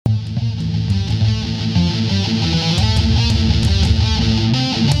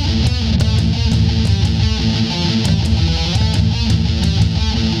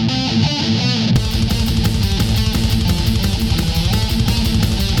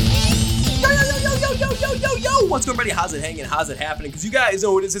What's going on, everybody? How's it hanging? How's it happening? Because you guys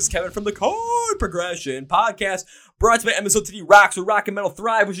know this is Kevin from the Chord Progression Podcast, brought to you by MSOTD Rocks, where rock and metal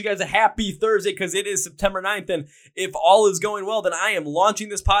thrive. Wish you guys a happy Thursday, because it is September 9th, and if all is going well, then I am launching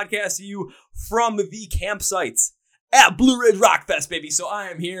this podcast to you from the campsites at Blue Ridge Rock Fest, baby. So I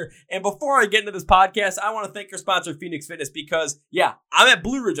am here, and before I get into this podcast, I want to thank our sponsor, Phoenix Fitness, because, yeah, I'm at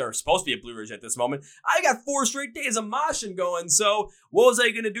Blue Ridge, or supposed to be at Blue Ridge at this moment. I got 4 straight days of moshing going, so what was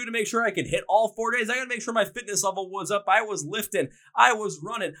I going to do to make sure I could hit all 4 days? I got to make sure my fitness level was up. I was lifting, I was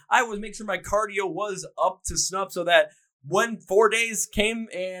running, I was making sure my cardio was up to snuff, so that when 4 days came,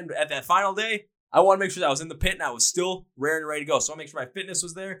 and at that final day, I want to make sure that I was in the pit and I was still raring and ready to go. So I make sure my fitness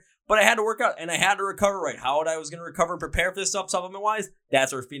was there, but I had to work out and I had to recover right. How I was going to recover and prepare for this stuff supplement-wise,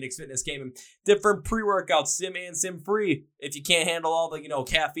 that's where Phoenix Fitness came in. Different pre-workouts, sim and sim-free, if you can't handle all the,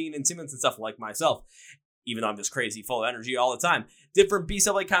 caffeine and stimulants and stuff like myself, even though I'm just crazy, full of energy all the time. Different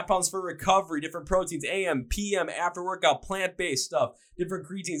B-cell-like compounds for recovery, different proteins, AM, PM, after workout, plant-based stuff, different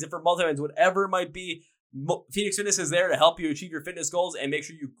creatines, different multivitamins, whatever it might be. Phoenix Fitness is there to help you achieve your fitness goals and make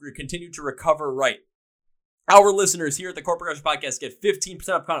sure you continue to recover right. Our listeners here at the Chord Progression Podcast get 15%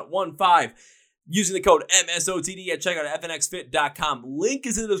 off count 15 using the code MSOTD at checkout at fnxfit.com. Link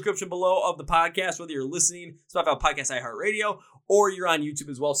is in the description below of the podcast, whether you're listening Spotify Podcast, iHeartRadio, or you're on YouTube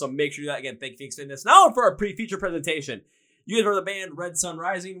as well. So make sure you do that. Again, thank you, Phoenix Fitness. Now for our pre-feature presentation. You guys remember the band Red Sun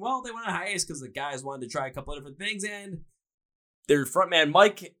Rising? Well, they went on hiatus because the guys wanted to try a couple of different things, and their frontman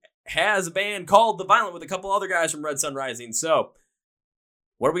Mike has a band called The Violent with a couple other guys from Red Sun Rising. So,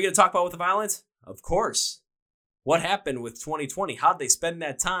 what are we going to talk about with The Violent? Of course, what happened with 2020? How did they spend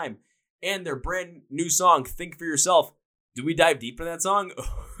that time? And their brand new song, Think For Yourself. Do we dive deep into that song?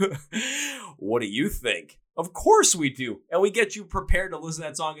 What do you think? Of course we do. And we get you prepared to listen to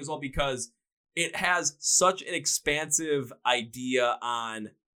that song as well, because it has such an expansive idea on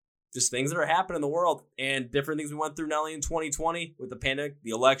just things that are happening in the world and different things we went through, not only in 2020 with the pandemic, the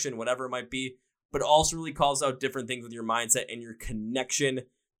election, whatever it might be, but also really calls out different things with your mindset and your connection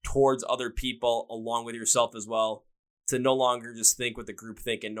towards other people along with yourself as well, to no longer just think what the group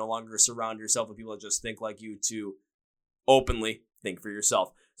think and no longer surround yourself with people that just think like you, to openly think for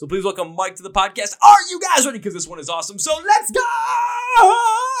yourself. So please welcome Mike to the podcast. Are you guys ready? Because this one is awesome. So let's go!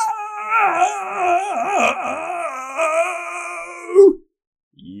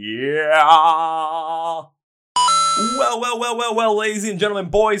 Yeah. Well, ladies and gentlemen,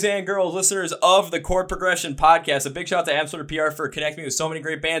 boys and girls, listeners of the Chord Progression Podcast, a big shout out to Absolute PR for connecting me with so many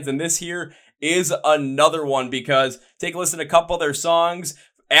great bands, and this here is another one, because take a listen to a couple of their songs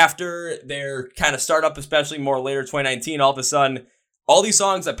after their kind of startup, especially more later 2019. All of a sudden, all these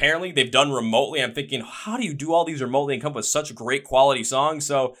songs apparently they've done remotely. I'm thinking, how do you do all these remotely and come up with such great quality songs?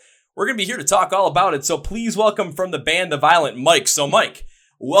 So we're going to be here to talk all about it. So please welcome from the band The Violent, Mike. So Mike,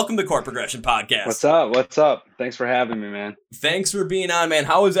 welcome to the Chord Progression Podcast. What's up? Thanks for having me, man. Thanks for being on, man.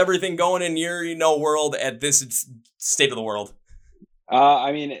 How is everything going in your, world at this state of the world?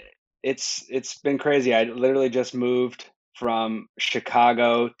 It's been crazy. I literally just moved from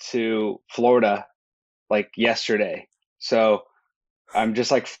Chicago to Florida like yesterday. So I'm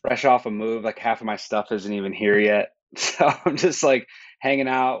just like fresh off a move. Like half of my stuff isn't even here yet. So I'm just like hanging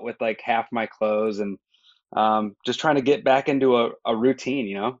out with like half my clothes and just trying to get back into a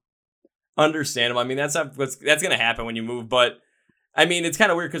routine, Understandable. I mean, that's going to happen when you move, but I mean, it's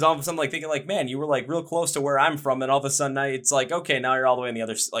kind of weird because all of a sudden, like thinking like, man, you were like real close to where I'm from, and all of a sudden now it's like, okay, now you're all the way in the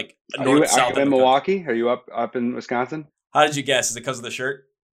other, like north, south. Are you in Milwaukee? Are you up in Wisconsin? How did you guess? Is it because of the shirt?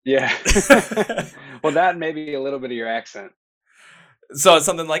 Yeah. Well, that may be a little bit of your accent. So it's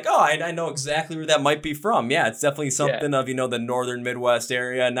something like, I know exactly where that might be from. Yeah, it's definitely something of, the northern Midwest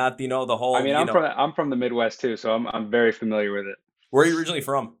area, not, the whole. I mean, I'm from the Midwest too, so I'm very familiar with it. Where are you originally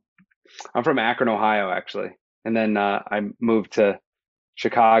from? I'm from Akron, Ohio, actually. And then I moved to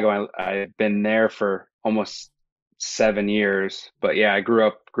Chicago. I've been there for almost 7 years. But yeah, I grew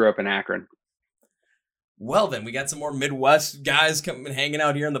up in Akron. Well, then we got some more Midwest guys coming hanging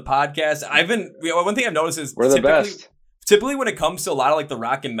out here on the podcast. One thing I've noticed is we're the best. Typically, when it comes to a lot of like the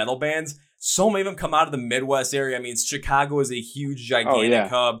rock and metal bands, so many of them come out of the Midwest area. I mean, Chicago is a huge, gigantic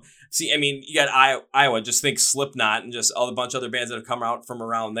hub. See, I mean, you got Iowa. Just think Slipknot and just a bunch of other bands that have come out from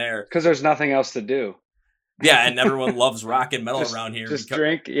around there. Because there's nothing else to do. Yeah, and everyone loves rock and metal around here. Just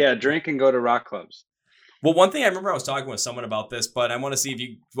drink and go to rock clubs. Well, one thing I remember I was talking with someone about this, but I want to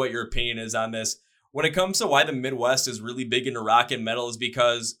see what your opinion is on this. When it comes to why the Midwest is really big into rock and metal is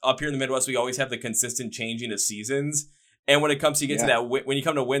because up here in the Midwest, we always have the consistent changing of seasons. And when it comes to to that, when you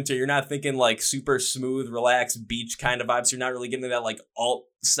come to winter, you're not thinking like super smooth, relaxed beach kind of vibes. You're not really getting that like alt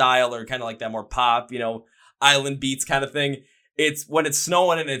style or kind of like that more pop, island beats kind of thing. it's when it's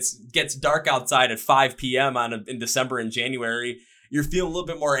snowing and it gets dark outside at 5 p.m. in December and January, you're feeling a little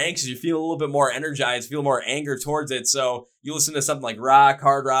bit more anxious. You're feeling a little bit more energized, feel more anger towards it. So you listen to something like rock,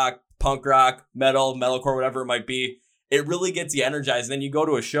 hard rock, punk rock, metalcore, whatever it might be. It really gets you energized. And then you go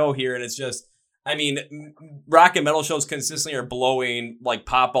to a show here and it's just, I mean, rock and metal shows consistently are blowing like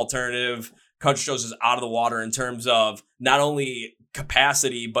pop alternative. Country shows is out of the water in terms of not only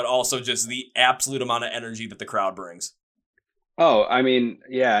capacity, but also just the absolute amount of energy that the crowd brings. Oh, I mean,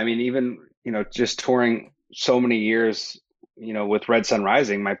 yeah, I mean, even, just touring so many years, with Red Sun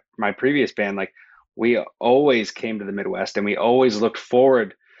Rising, my previous band, like we always came to the Midwest and we always looked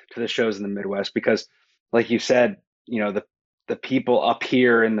forward to the shows in the Midwest because, like you said, the people up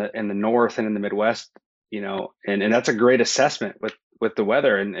here in the North and in the Midwest, and that's a great assessment with the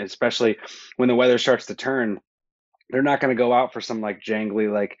weather, and especially when the weather starts to turn, they're not going to go out for some like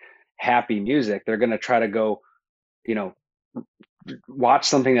jangly, like happy music. They're going to try to go, watch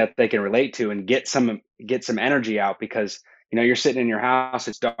something that they can relate to and get some energy out because, you're sitting in your house,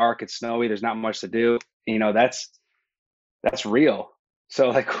 it's dark, it's snowy, there's not much to do. That's real. So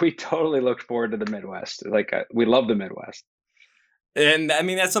like we totally looked forward to the Midwest. Like we love the Midwest. And I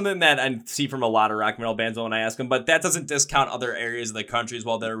mean, that's something that I see from a lot of rock metal bands when I ask them, but that doesn't discount other areas of the country as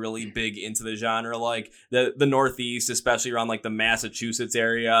well that are really big into the genre, like the Northeast, especially around like the Massachusetts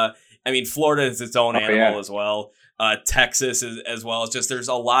area. I mean, Florida is its own animal as well. Texas is, as well. It's just there's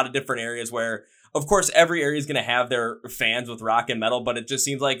a lot of different areas where, of course, every area is going to have their fans with rock and metal, but it just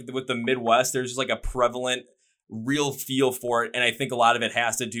seems like with the Midwest, there's just like a prevalent real feel for it. And I think a lot of it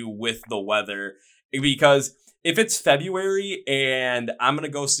has to do with the weather because if it's February and I'm going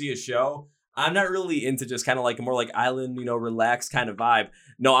to go see a show, I'm not really into just kind of like a more like island, relaxed kind of vibe.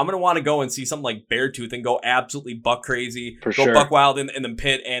 No, I'm going to want to go and see something like Beartooth and go absolutely buck crazy, go sure. Buck wild in the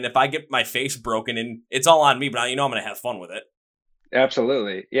pit. And if I get my face broken and it's all on me, but I'm going to have fun with it.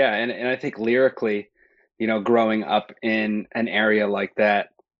 Absolutely. Yeah. And I think lyrically, growing up in an area like that,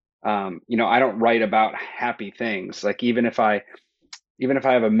 I don't write about happy things. Like even if I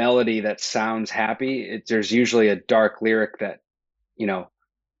have a melody that sounds happy, there's usually a dark lyric that,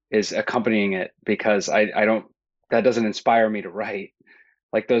 is accompanying it because that doesn't inspire me to write.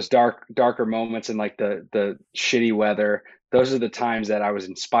 Like those darker moments and like the shitty weather, those are the times that I was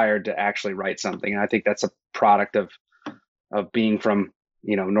inspired to actually write something. And I think that's a product of being from,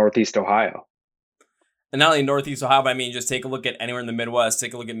 Northeast Ohio. And not only Northeast Ohio, but I mean, just take a look at anywhere in the Midwest.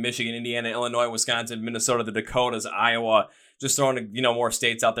 Take a look at Michigan, Indiana, Illinois, Wisconsin, Minnesota, the Dakotas, Iowa. Just throwing, more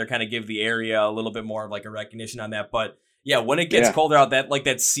states out there, kind of give the area a little bit more of like a recognition on that. But yeah, when it gets colder out,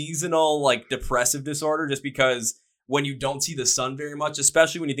 that seasonal, like depressive disorder, just because when you don't see the sun very much,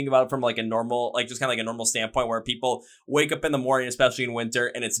 especially when you think about it from like a normal, like just kind of like a normal standpoint where people wake up in the morning, especially in winter,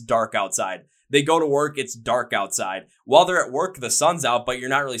 and it's dark outside. They go to work, it's dark outside. While they're at work, the sun's out, but you're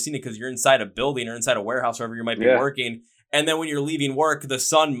not really seeing it because you're inside a building or inside a warehouse, wherever you might be working. And then when you're leaving work, the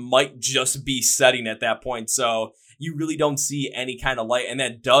sun might just be setting at that point. So you really don't see any kind of light. And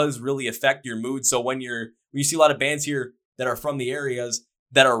that does really affect your mood. So when you see a lot of bands here that are from the areas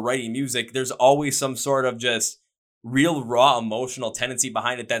that are writing music, there's always some sort of just real raw emotional tendency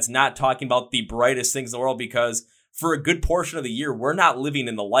behind it that's not talking about the brightest things in the world because for a good portion of the year, we're not living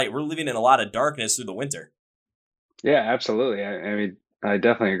in the light. We're living in a lot of darkness through the winter. Yeah, absolutely. I mean, I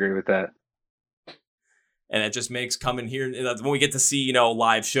definitely agree with that. And it just makes coming here, when we get to see,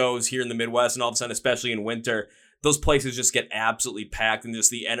 live shows here in the Midwest and all of a sudden, especially in winter, those places just get absolutely packed and just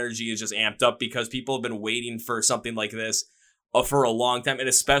the energy is just amped up because people have been waiting for something like this for a long time. And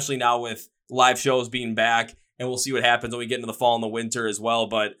especially now with live shows being back, and we'll see what happens when we get into the fall and the winter as well.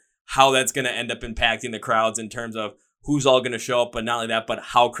 But how that's going to end up impacting the crowds in terms of who's all going to show up, but not only that, but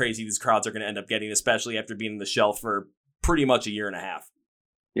how crazy these crowds are going to end up getting, especially after being in the shelf for pretty much a year and a half.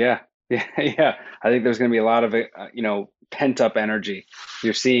 Yeah. I think there's going to be a lot of, pent up energy.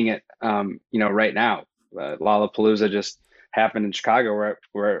 You're seeing it, right now. Lollapalooza just happened in Chicago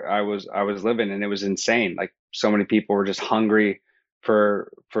where I was living, and it was insane. Like so many people were just hungry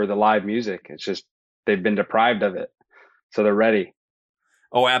for the live music. It's just, they've been deprived of it. So they're ready.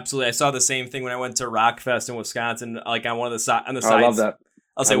 Oh, absolutely. I saw the same thing when I went to Rockfest in Wisconsin, like on one of the sides. I love that.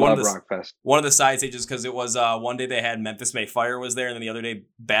 I'll say one of the side stages because it was one day they had Memphis May Fire was there, and then the other day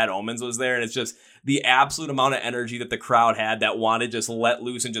Bad Omens was there, and it's just the absolute amount of energy that the crowd had that wanted to just let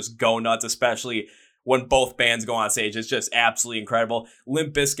loose and just go nuts, especially when both bands go on stage. It's just absolutely incredible.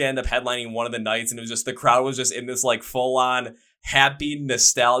 Limp Bizkit ended up headlining one of the nights, and it was just the crowd was just in this like full on happy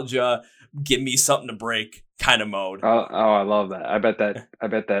nostalgia, give me something to break kind of mode. Oh, I love that. I bet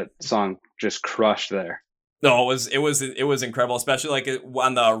that song just crushed there. No, it was incredible, especially like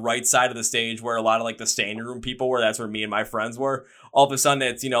on the right side of the stage where a lot of like the standing room people were. That's where me and my friends were. All of a sudden,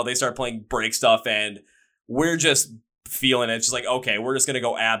 it's they start playing break stuff, and we're just feeling it. It's just like, okay, we're just gonna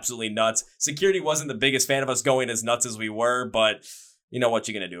go absolutely nuts. Security wasn't the biggest fan of us going as nuts as we were, but you know what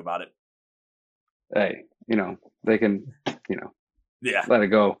you're gonna do about it. Hey, they can, Yeah. let it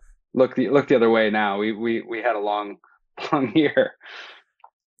go. Look the other way now. We had a long long year.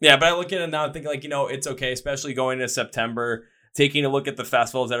 Yeah, but I look at it now and think like, it's okay, especially going into September, taking a look at the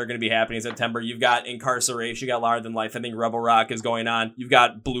festivals that are going to be happening in September. You've got Incarceration, you got Larger Than Life. I think Rebel Rock is going on. You've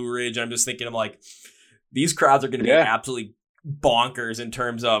got Blue Ridge. And I'm just thinking, I'm like, these crowds are going to be absolutely bonkers in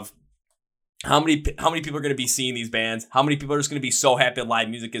terms of how many people are going to be seeing these bands, how many people are just going to be so happy that live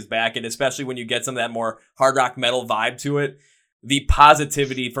music is back. And especially when you get some of that more hard rock metal vibe to it, the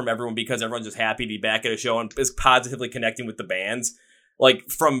positivity from everyone, because everyone's just happy to be back at a show and is positively connecting with the bands. Like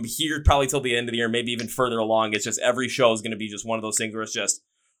from here probably till the end of the year, maybe even further along, it's just every show is going to be just one of those things where it's just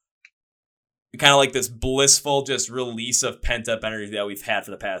kind of like this blissful just release of pent up energy that we've had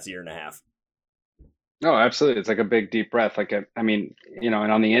for the past year and a half. No, absolutely. It's like a big deep breath. Like I mean, and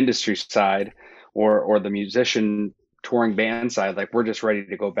on the industry side or the musician touring band side, like we're just ready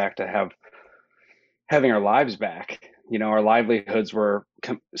to go back to having our lives back. Our livelihoods were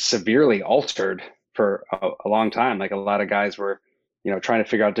severely altered for a long time. Like a lot of guys were trying to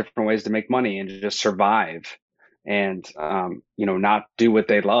figure out different ways to make money and to just survive and, not do what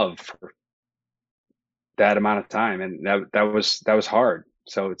they love for that amount of time. And that was hard.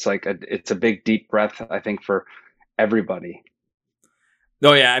 So it's like it's a big deep breath, I think, for everybody.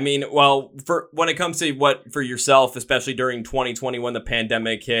 No, yeah. I mean, well, for when it comes to what for yourself, especially during 2020 when the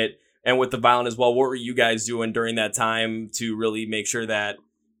pandemic hit and with the violent as well, what were you guys doing during that time to really make sure that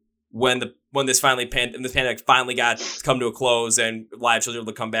when this pandemic finally got come to a close and live shows were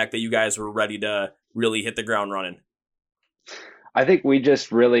able to come back, that you guys were ready to really hit the ground running? I think we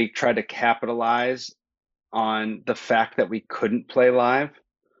just really tried to capitalize on the fact that we couldn't play live.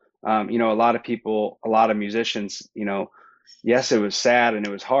 A lot of people, a lot of musicians, yes, it was sad and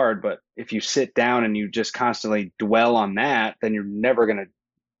it was hard, but if you sit down and you just constantly dwell on that, then you're never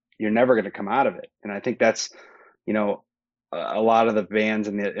gonna come out of it. And I think that's, a lot of the bands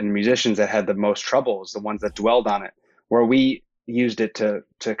and the musicians that had the most trouble was the ones that dwelled on it, where we used it to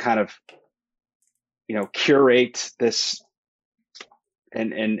kind of, curate this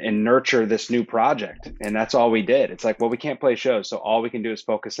and nurture this new project. And that's all we did. It's like, well, we can't play shows, so all we can do is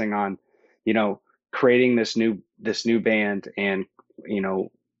focusing on, creating this new band and,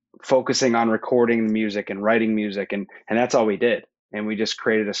 focusing on recording music and writing music. And that's all we did. And we just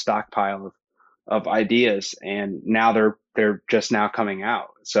created a stockpile of ideas, and now they're just now coming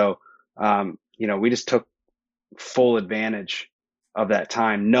out. So, we just took full advantage of that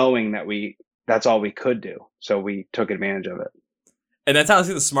time, knowing that that's all we could do. So we took advantage of it. And that's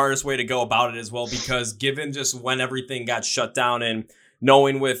honestly the smartest way to go about it as well, because given just when everything got shut down and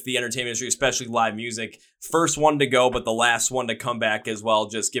knowing with the entertainment industry, especially live music, first one to go, but the last one to come back as well,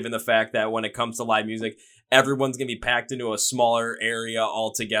 just given the fact that when it comes to live music, everyone's going to be packed into a smaller area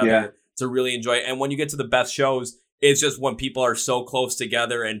altogether to really enjoy it. And when you get to the best shows, it's just when people are so close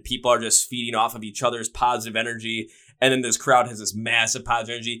together and people are just feeding off of each other's positive energy. And then this crowd has this massive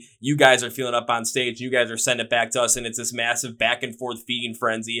positive energy. You guys are feeling up on stage. You guys are sending it back to us. And it's this massive back and forth feeding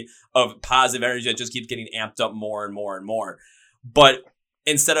frenzy of positive energy that just keeps getting amped up more and more and more. But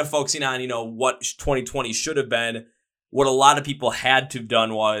instead of focusing on, what 2020 should have been, what a lot of people had to have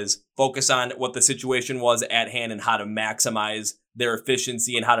done was focus on what the situation was at hand and how to maximize their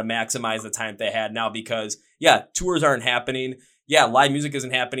efficiency and how to maximize the time they had now. Because, tours aren't happening. Live music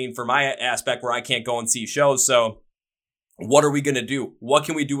isn't happening for my aspect where I can't go and see shows. So what are we going to do? What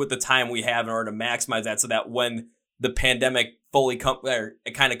can we do with the time we have in order to maximize that so that when the pandemic fully comes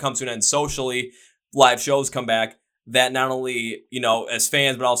to an end socially, live shows come back, that not only, as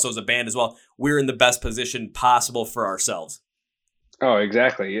fans, but also as a band as well, we're in the best position possible for ourselves. Oh,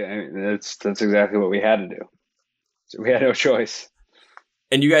 exactly. Yeah, that's exactly what we had to do. So we had no choice.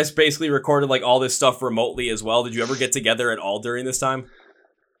 And you guys basically recorded like all this stuff remotely as well. Did you ever get together at all during this time?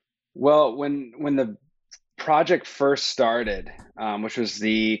 Well, when the project first started, which was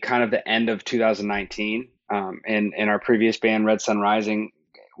the kind of the end of 2019, and in our previous band, Red Sun Rising,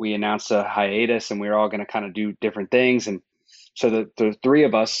 we announced a hiatus and we were all going to kind of do different things. And so the three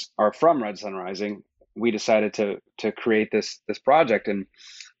of us are from Red Sun Rising. We decided to create this project. And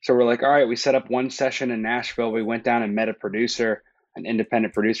so we're like, all right, we set up one session in Nashville. We went down and met a producer, an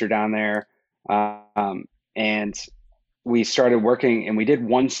independent producer down there. And we started working, and we did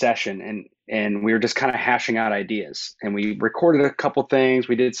one session, and we were just kind of hashing out ideas, and we recorded a couple things.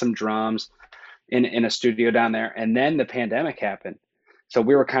 We did some drums, in a studio down there. And then the pandemic happened. So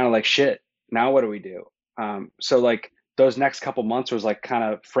we were kind of like, shit, now what do we do? So like those next couple months was like kind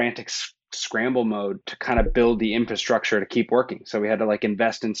of frantic scramble mode to kind of build the infrastructure to keep working. So we had to like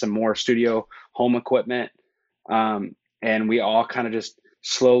invest in some more studio home equipment. And we all kind of just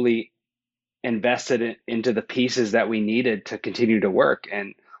slowly invested into the pieces that we needed to continue to work.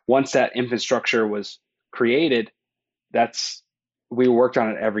 And once that infrastructure was created, we worked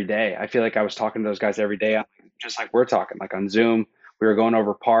on it every day. I feel like I was talking to those guys every day, just like we're talking, like on Zoom. We were going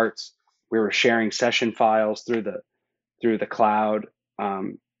over parts. We were sharing session files through the cloud,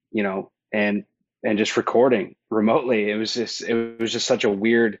 you know, and just recording remotely. It was just such a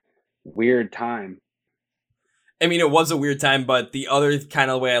weird time. I mean, it was a weird time, but the other kind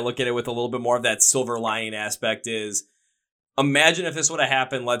of way I look at it with a little bit more of that silver lining aspect is, imagine if this would have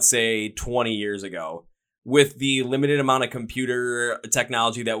happened, let's say 20 years ago, with the limited amount of computer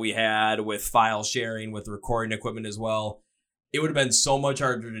technology that we had, with file sharing, with recording equipment as well. It would have been so much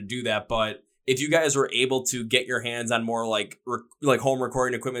harder to do that. But if you guys were able to get your hands on more like home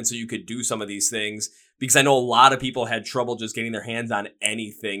recording equipment so you could do some of these things, because I know a lot of people had trouble just getting their hands on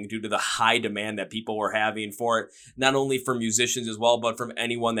anything due to the high demand that people were having for it, not only for musicians as well, but from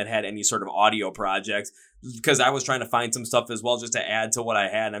anyone that had any sort of audio project. Because I was trying to find some stuff as well just to add to what I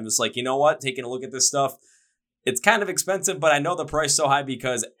had. And I'm just like, you know what? Taking a look at this stuff, it's kind of expensive, but I know the price is so high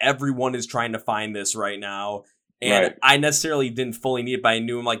because everyone is trying to find this right now. And right. I necessarily didn't fully need it, but I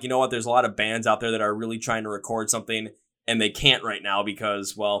knew, I'm like, you know what? There's a lot of bands out there that are really trying to record something and they can't right now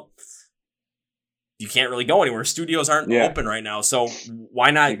because, well, you can't really go anywhere. Studios aren't open right now. So why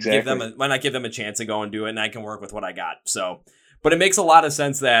not give them a chance to go and do it? And I can work with what I got. So, but it makes a lot of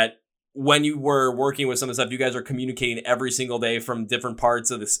sense that when you were working with some of the stuff, you guys are communicating every single day from different parts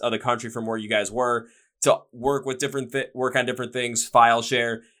of the country from where you guys were to work with work on different things, file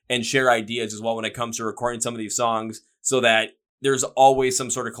share, and share ideas as well when it comes to recording some of these songs, so that there's always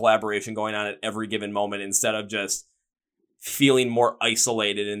some sort of collaboration going on at every given moment, instead of just feeling more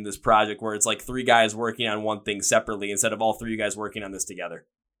isolated in this project where it's like three guys working on one thing separately instead of all three guys working on this together.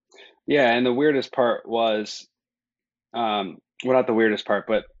 Yeah, and the weirdest part was, well, not the weirdest part,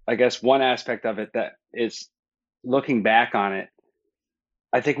 but I guess one aspect of it that is, looking back on it,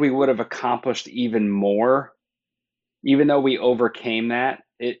 I think we would have accomplished even more, even though we overcame that.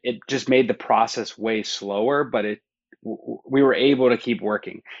 It just made the process way slower, but we were able to keep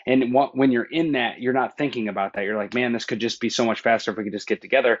working. And when you're in that, you're not thinking about that. You're like, man, this could just be so much faster if we could just get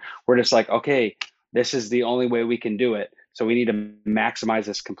together. We're just like, okay, this is the only way we can do it. So we need to maximize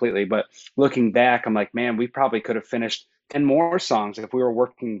this completely. But looking back, I'm like, man, we probably could have finished 10 more songs if we were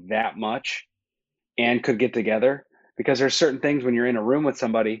working that much and could get together. Because there's certain things when you're in a room with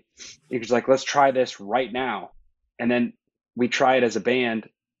somebody, you're just like, let's try this right now. And then we try it as a band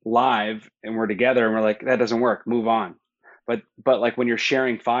live and we're together and we're like, that doesn't work, move on. But like when you're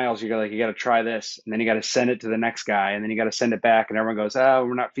sharing files, you're like, you got to try this. And then you got to send it to the next guy. And then you got to send it back and everyone goes, oh,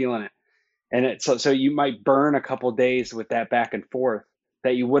 we're not feeling it. And so you might burn a couple days with that back and forth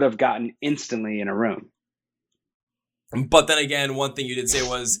that you would have gotten instantly in a room. But then again, one thing you did say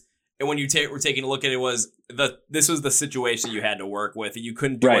was, and when you were taking a look at it, was this was the situation you had to work with. You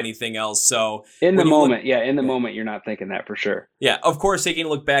couldn't do anything else. So in the moment, moment, you're not thinking that for sure. Yeah, of course, taking a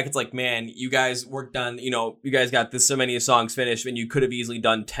look back, it's like, man, you guys worked on, you guys got so many songs finished, and you could have easily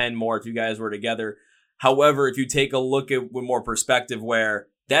done 10 more if you guys were together. However, if you take a look at with more perspective, where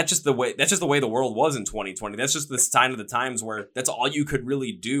that's just the way the world was in 2020. That's just the sign of the times where that's all you could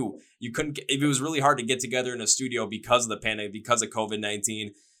really do. You couldn't. It was really hard to get together in a studio because of the pandemic, because of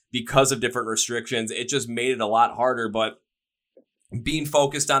COVID-19. Because of different restrictions, it just made it a lot harder. But being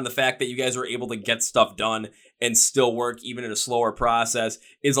focused on the fact that you guys were able to get stuff done and still work even in a slower process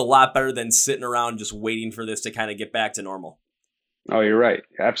is a lot better than sitting around just waiting for this to kind of get back to normal. Oh, you're right.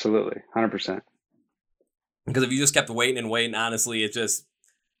 Absolutely. 100%. Because if you just kept waiting, honestly, it just,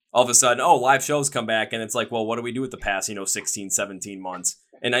 all of a sudden, live shows come back. And it's like, well, what do we do with the past, 16, 17 months?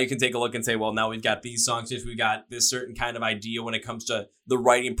 And now you can take a look and say, well, now we've got these songs. If we got this certain kind of idea when it comes to the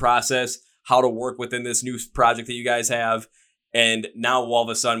writing process, how to work within this new project that you guys have. And now all of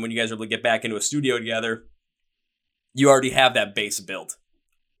a sudden, when you guys are able to get back into a studio together, you already have that base built.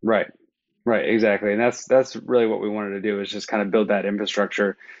 Right. Exactly. And that's really what we wanted to do, is just kind of build that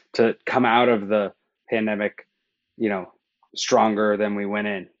infrastructure to come out of the pandemic, stronger than we went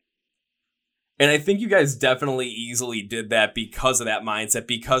in. And I think you guys definitely easily did that because of that mindset,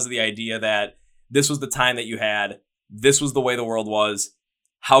 because of the idea that this was the time that you had, this was the way the world was.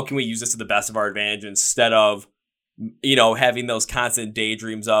 How can we use this to the best of our advantage instead of having those constant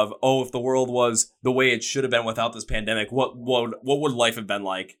daydreams of, oh, if the world was the way it should have been without this pandemic, what would life have been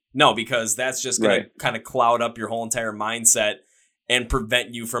like? No, because that's just going to kind of cloud up your whole entire mindset and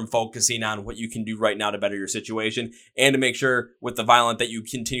prevent you from focusing on what you can do right now to better your situation and to make sure with the Violent that you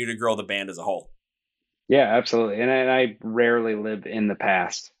continue to grow the band as a whole. Yeah, absolutely. And I rarely live in the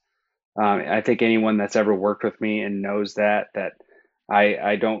past. I think anyone that's ever worked with me and knows that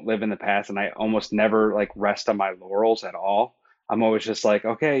I don't live in the past, and I almost never like rest on my laurels at all. I'm always just like,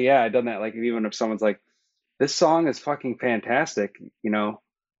 okay, yeah, I've done that. Like even if someone's like, this song is fucking fantastic,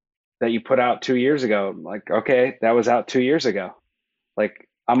 that you put out 2 years ago, I'm like, okay, that was out 2 years ago. Like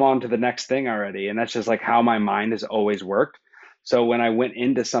I'm on to the next thing already. And that's just like how my mind has always worked. So when I went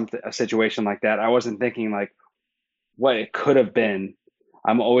into a situation like that, I wasn't thinking like what it could have been.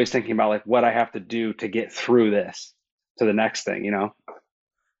 I'm always thinking about like what I have to do to get through this to the next thing.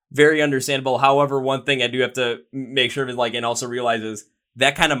 Very understandable. However, one thing I do have to make sure of is like, and also realize is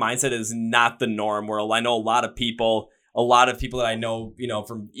that kind of mindset is not the norm. Where I know a lot of people that I know,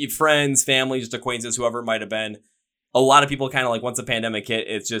 from friends, family, just acquaintances, whoever it might have been. A lot of people kind of like once the pandemic hit,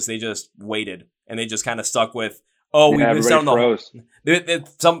 it's just they just waited and they just kind of stuck with, we missed out on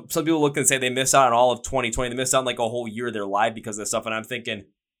some people look and say they missed out on all of 2020. They missed out on like a whole year of their life because of this stuff. And I'm thinking,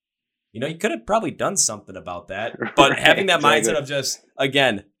 you could have probably done something about that. But having that mindset of just,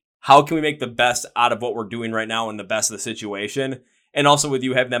 again, how can we make the best out of what we're doing right now and the best of the situation? And also with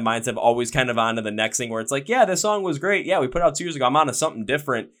you having that mindset of always kind of on to the next thing where it's like, yeah, this song was great. Yeah, we put it out 2 years ago. I'm on to something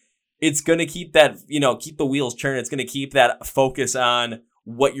different. It's going to keep that, keep the wheels turning. It's going to keep that focus on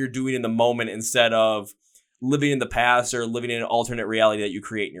what you're doing in the moment instead of living in the past or living in an alternate reality that you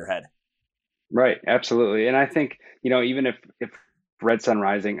create in your head. Right. Absolutely. And I think, even if Red Sun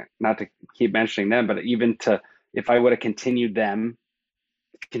Rising, not to keep mentioning them, but even if I would have continued that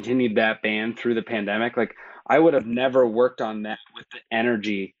band through the pandemic, like I would have never worked on that with the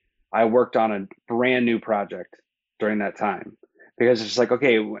energy I worked on a brand new project during that time. Because it's just like,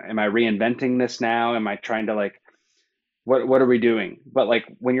 okay, am I reinventing this now? Am I trying to like, what are we doing? But like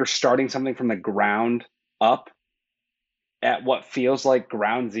when you're starting something from the ground up at what feels like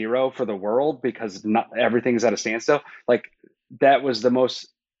ground zero for the world because not everything's at a standstill, like that was the most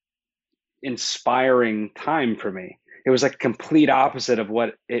inspiring time for me. It was like complete opposite of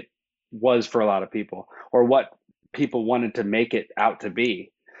what it was for a lot of people or what people wanted to make it out to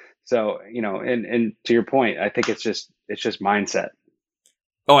be. So, and to your point, I think it's just mindset.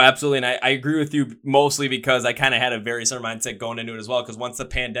 Oh, absolutely. And I agree with you mostly because I kind of had a very similar mindset going into it as well. Because once the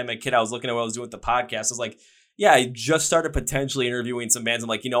pandemic hit, I was looking at what I was doing with the podcast. I was like, yeah, I just started potentially interviewing some bands. I'm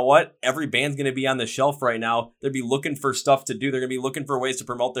like, you know what? Every band's going to be on the shelf right now. They'll be looking for stuff to do. They're going to be looking for ways to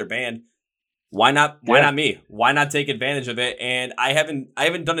promote their band. Why not? Why not me? Why not take advantage of it? And I haven't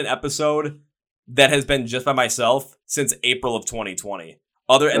done an episode that has been just by myself since April of 2020.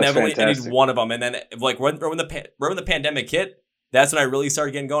 And I've only edited one of them. And then like when the pandemic hit, that's when I really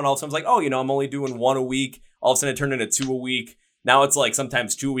started getting going. All of a sudden, I was like, oh, I'm only doing one a week. All of a sudden, it turned into 2 a week. Now it's like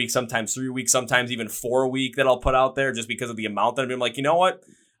sometimes 2 weeks, sometimes 3 weeks, sometimes even 4 a week that I'll put out there just because of the amount that I'm like, you know what?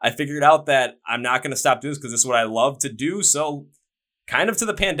 I figured out that I'm not going to stop doing this because this is what I love to do. So kind of to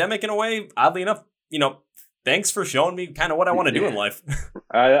the pandemic in a way, oddly enough, thanks for showing me kind of what I want to do in life.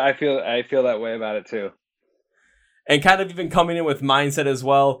 I feel that way about it too. And kind of even coming in with mindset as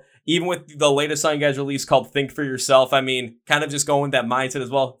well. Even with the latest song you guys released called Think For Yourself, I mean, kind of just going with that mindset as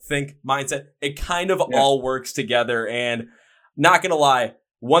well. Think, mindset. It kind of all works together. And not going to lie,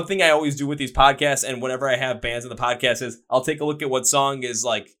 one thing I always do with these podcasts and whenever I have bands on the podcast is I'll take a look at what song is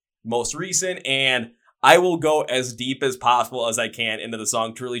like most recent and I will go as deep as possible as I can into the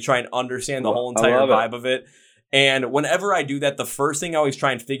song to really try and understand the whole entire vibe of it. And whenever I do that, the first thing I always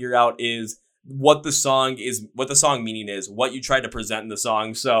try and figure out is what the song meaning is, what you try to present in the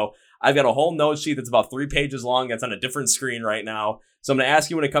song. So I've got a whole note sheet that's about 3 pages long. That's on a different screen right now. So I'm going to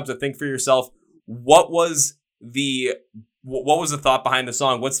ask you when it comes to Think For Yourself, what was the thought behind the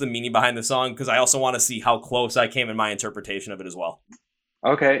song? What's the meaning behind the song? Because I also want to see how close I came in my interpretation of it as well.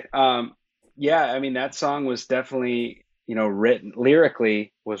 Okay. Yeah, I mean, that song was definitely, written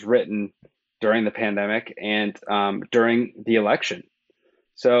during the pandemic and during the election.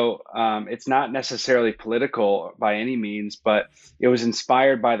 So it's not necessarily political by any means, but it was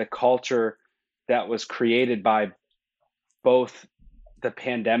inspired by the culture that was created by both the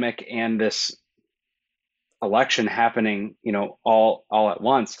pandemic and this election happening, all at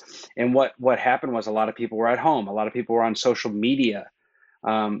once. And what happened was a lot of people were at home. A lot of people were on social media.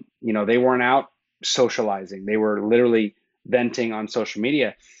 They weren't out socializing. They were literally venting on social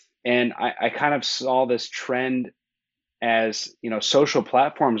media. And I kind of saw this trend as, social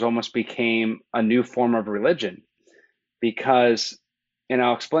platforms almost became a new form of religion. because, and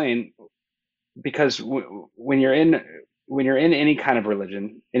I'll explain, because when you're in any kind of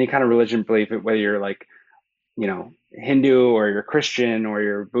religion belief, whether you're like, Hindu, or you're Christian, or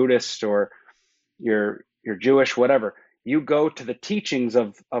you're Buddhist, or you're Jewish, whatever, you go to the teachings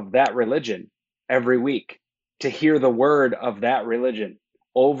of that religion every week to hear the word of that religion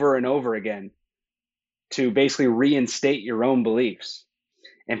over and over again, to basically reinstate your own beliefs.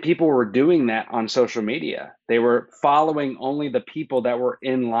 And people were doing that on social media. They were following only the people that were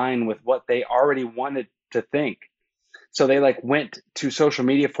in line with what they already wanted to think. So they like went to social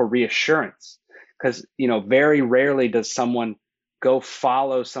media for reassurance, because, very rarely does someone go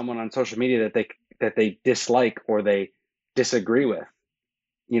follow someone on social media that they dislike or they disagree with.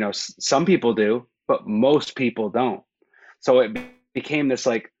 Some people do, but most people don't. So it became this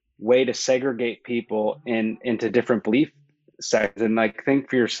like way to segregate people into different belief sects, and like think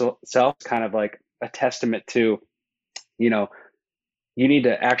for yourself, kind of like a testament to, you need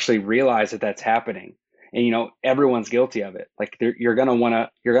to actually realize that that's happening. And everyone's guilty of it. Like you're gonna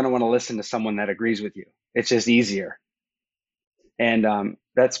want to listen to someone that agrees with you. It's just easier. And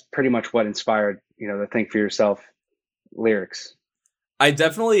that's pretty much what inspired the Think for Yourself lyrics. I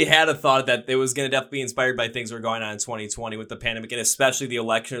definitely had a thought that it was going to definitely be inspired by things that were going on in 2020 with the pandemic, and especially the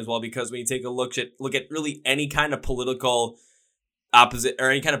election as well, because when you take a look at really any kind of political opposite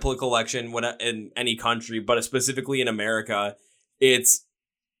or any kind of political election in any country, but specifically in America, it's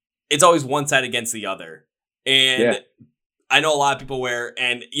always one side against the other. And yeah. I know a lot of people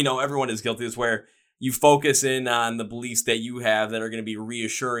and everyone is guilty of this, where you focus in on the beliefs that you have that are going to be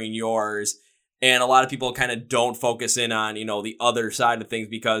reassuring yours. And a lot of people kind of don't focus in on, the other side of things,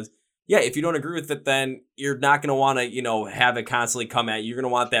 because, yeah, if you don't agree with it, then you're not going to want to, have it constantly come at you. You're going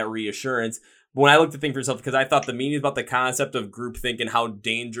to want that reassurance. But when I looked at Think for Yourself, because I thought the meaning about the concept of groupthink and how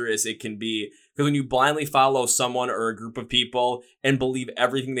dangerous it can be. Because when you blindly follow someone or a group of people and believe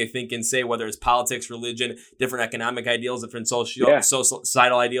everything they think and say, whether it's politics, religion, different economic ideals, different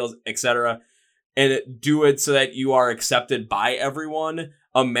societal ideals, etc., and do it so that you are accepted by everyone,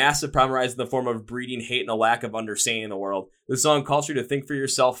 a massive problem arises in the form of breeding hate and a lack of understanding the world. This song calls you to think for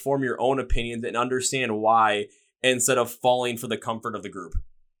yourself, form your own opinions, and understand why, instead of falling for the comfort of the group.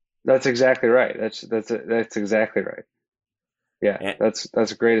 That's exactly right. That's exactly right. Yeah, that's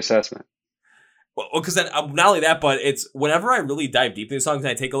a great assessment. Well, because then not only that, but it's whenever I really dive deep into the songs and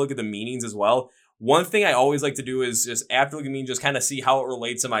I take a look at the meanings as well. One thing I always like to do is just after looking at meaning, just kind of see how it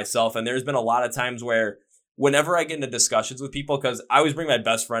relates to myself. And there's been a lot of times where whenever I get into discussions with people, because I always bring my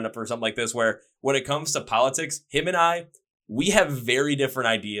best friend up for something like this, where when it comes to politics, him and I, we have very different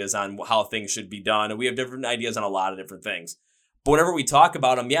ideas on how things should be done. And we have different ideas on a lot of different things. But whenever we talk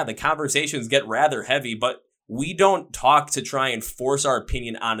about them, yeah, the conversations get rather heavy, but we don't talk to try and force our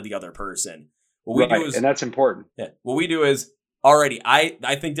opinion onto the other person. What we do is, and that's important. Yeah, what we do is, alrighty,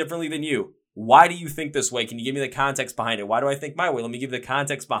 I think differently than you. Why do you think this way? Can you give me the context behind it? Why do I think my way? Let me give you the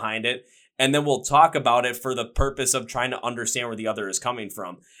context behind it. And then we'll talk about it for the purpose of trying to understand where the other is coming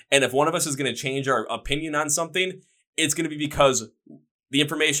from. And if one of us is going to change our opinion on something, it's going to be because the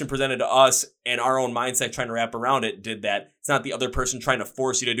information presented to us and our own mindset trying to wrap around it did that. It's not the other person trying to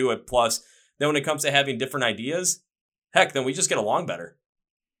force you to do it. Plus, then when it comes to having different ideas, heck, then we just get along better.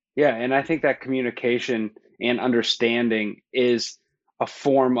 Yeah, and I think that communication and understanding is a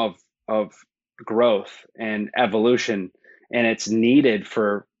form of growth and evolution, and it's needed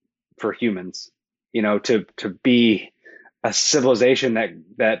for humans, to be a civilization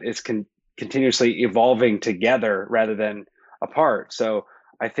that is continuously evolving together rather than apart. So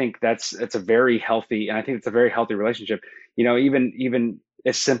I think it's a very healthy, and I think it's a very healthy relationship. Even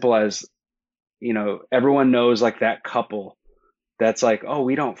as simple as, everyone knows like that couple that's like, oh,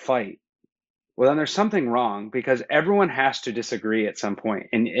 we don't fight. Well, then there's something wrong, because everyone has to disagree at some point,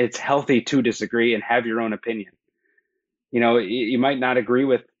 and it's healthy to disagree and have your own opinion. You might not agree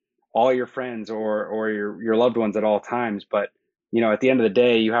with all your friends or your loved ones at all times, but at the end of the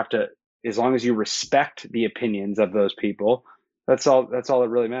day, you have to, as long as you respect the opinions of those people, that's all that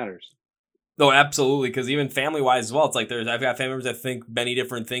really matters. No, absolutely. Because even family wise as well, it's like I've got family members that think many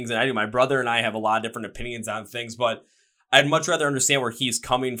different things than I do. My brother and I have a lot of different opinions on things, but I'd much rather understand where he's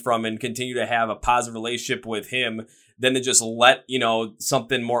coming from and continue to have a positive relationship with him than to just let,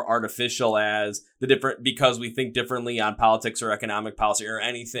 something more artificial as because we think differently on politics or economic policy or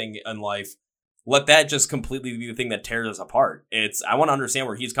anything in life. Let that just completely be the thing that tears us apart. I want to understand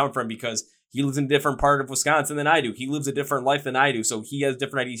where he's coming from, because he lives in a different part of Wisconsin than I do. He lives a different life than I do. So he has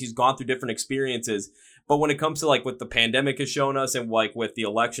different ideas. He's gone through different experiences. But when it comes to like what the pandemic has shown us and like with the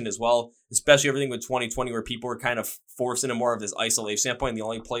election as well, especially everything with 2020, where people were kind of forced into more of this isolation standpoint, and the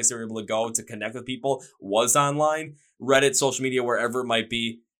only place they were able to go to connect with people was online. Reddit, social media, wherever it might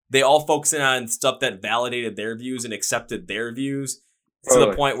be, they all focus in on stuff that validated their views and accepted their views to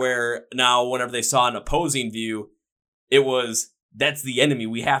the point where now whenever they saw an opposing view, it was, that's the enemy.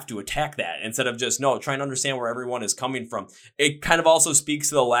 We have to attack that instead of just, no, trying to understand where everyone is coming from. It kind of also speaks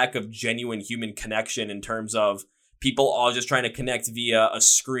to the lack of genuine human connection in terms of people all just trying to connect via a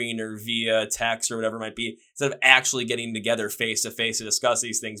screen or via text or whatever it might be, instead of actually getting together face to face to discuss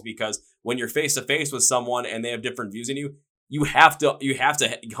these things. Because when you're face to face with someone and they have different views than you, you have to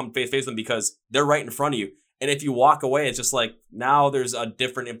come face to face with them because they're right in front of you. And if you walk away, it's just like, now there's a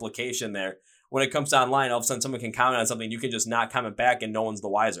different implication there. When it comes to online, all of a sudden someone can comment on something, you can just not comment back and no one's the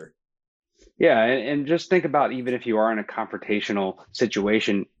wiser. Yeah, and just think about, even if you are in a confrontational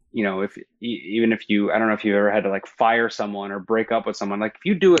situation, even if you, I don't know if you ever had to like fire someone or break up with someone, like if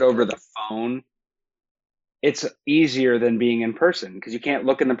you do it over the phone, it's easier than being in person because you can't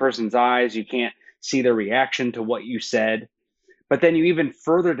look in the person's eyes, you can't see their reaction to what you said. But then you even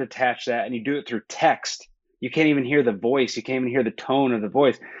further detach that and you do it through text. You can't even hear the voice. You can't even hear the tone of the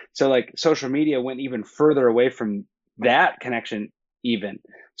voice. So like social media went even further away from that connection even.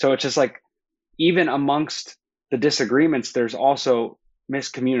 So it's just like, even amongst the disagreements, there's also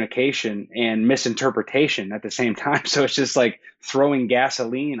miscommunication and misinterpretation at the same time. So it's just like throwing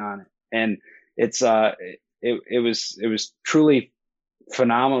gasoline on it. And it's it was truly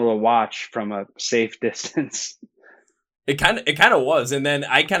phenomenal to watch from a safe distance. It kind of was. And then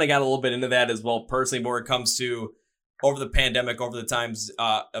I kind of got a little bit into that as well personally, where it comes to over the pandemic, over the times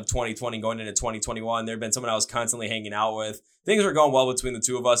of 2020 going into 2021, there had been someone I was constantly hanging out with. Things were going well between the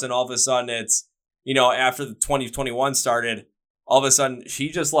two of us. And all of a sudden it's, after the 2021 started, all of a sudden she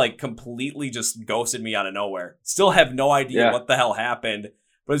just like completely just ghosted me out of nowhere. Still have no idea what the hell happened.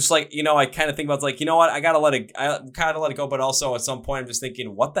 But it's just like, I kind of think about, it's like, you know what? I kind of let it go. But also at some point I'm just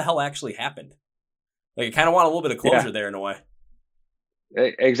thinking, what the hell actually happened? Like, I kind of want a little bit of closure there in a way.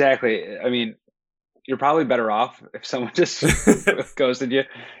 Exactly. I mean, you're probably better off if someone just ghosted you.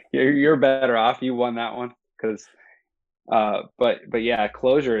 You're better off. You won that one because, but yeah,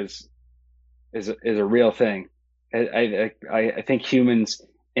 closure is a real thing. I think humans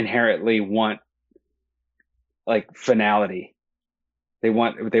inherently want like finality. They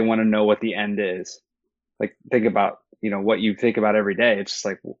want to know what the end is. Like, think about what you think about every day. It's just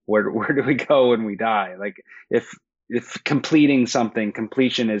like, where do we go when we die? Like, if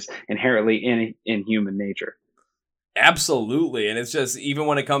completion is inherently in human nature. Absolutely. And it's just, even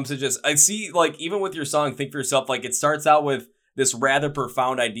when it comes to just, I see, like, even with your song, Think for Yourself, like, it starts out with this rather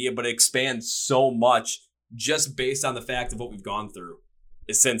profound idea, but it expands so much just based on the fact of what we've gone through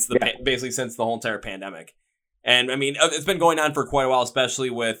since basically since the whole entire pandemic. And I mean, it's been going on for quite a while,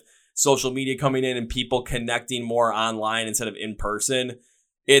 especially with social media coming in and people connecting more online instead of in person.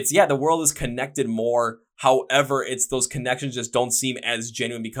 It's, the world is connected more. However, it's those connections just don't seem as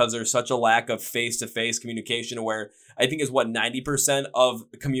genuine because there's such a lack of face-to-face communication, where I think is 90% of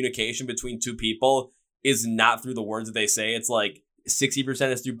communication between two people is not through the words that they say. It's like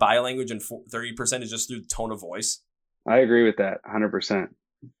 60% is through body language and 30% is just through tone of voice. I agree with that 100%.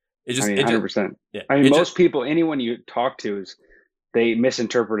 100%. Yeah. I mean, most people, anyone you talk to, they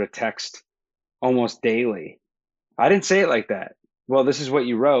misinterpret a text almost daily. I didn't say it like that. Well, this is what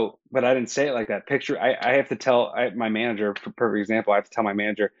you wrote, but I didn't say it like that. I have to tell my manager, for perfect example, I have to tell my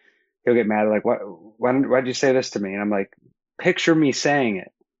manager, he'll get mad, like, why'd you say this to me? And I'm like, picture me saying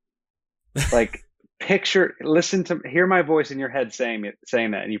it. Like, hear my voice in your head saying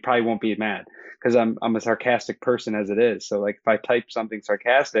that, and you probably won't be mad because I'm a sarcastic person as it is. So like, if I type something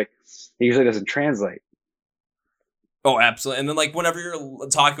sarcastic, it usually doesn't translate. Oh, absolutely. And then like, whenever you're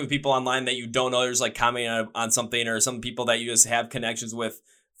talking with people online that you don't know, there's like commenting on something, or some people that you just have connections with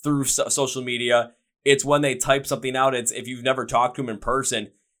through social media, it's when they type something out. It's, if you've never talked to them in person,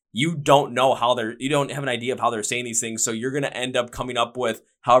 you don't know you don't have an idea of how they're saying these things. So you're going to end up coming up with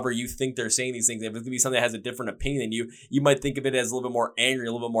however you think they're saying these things. If it's going to be something that has a different opinion than you might think of it as a little bit more angry,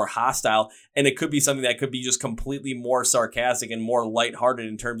 a little bit more hostile. And it could be something that could be just completely more sarcastic and more lighthearted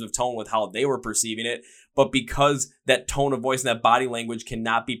in terms of tone with how they were perceiving it. But because that tone of voice and that body language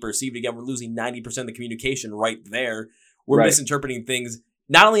cannot be perceived, again, we're losing 90% of the communication right there. We're misinterpreting things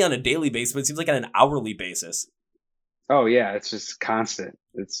not only on a daily basis, but it seems like on an hourly basis. Oh yeah, it's just constant.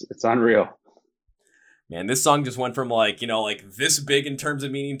 It's unreal. Man, this song just went from like, like this big in terms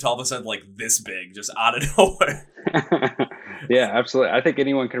of meaning to all of a sudden like this big, just out of nowhere. Yeah, absolutely. I think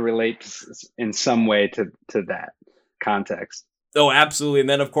anyone can relate in some way to that context. Oh, absolutely. And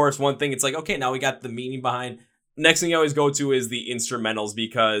then of course, one thing, it's like, okay, now we got the meaning behind. Next thing I always go to is the instrumentals,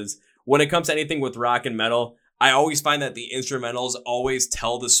 because when it comes to anything with rock and metal, I always find that the instrumentals always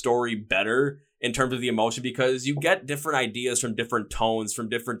tell the story better in terms of the emotion, because you get different ideas from different tones, from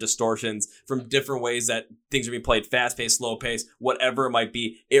different distortions, from different ways that things are being played, fast paced, slow paced, whatever it might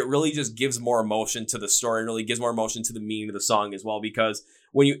be. It really just gives more emotion to the story and really gives more emotion to the meaning of the song as well, because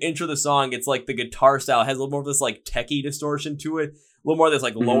when you intro the song, it's like the guitar style has a little more of this like techie distortion to it, a little more of this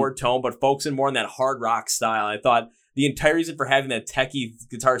like lower tone, but focusing more on that hard rock style. I thought the entire reason for having that techie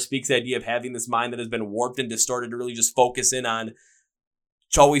guitar speaks the idea of having this mind that has been warped and distorted to really just focus in on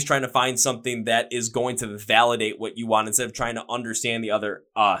always trying to find something that is going to validate what you want instead of trying to understand the other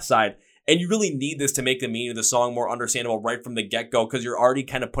side. And you really need this to make the meaning of the song more understandable right from the get-go, because you're already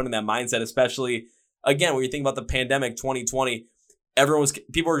kind of put in that mindset, especially, again, when you think about the pandemic 2020,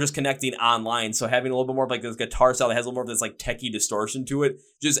 people were just connecting online. So having a little bit more of like this guitar style that has a little more of this like techie distortion to it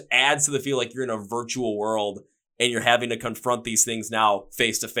just adds to the feel like you're in a virtual world and you're having to confront these things now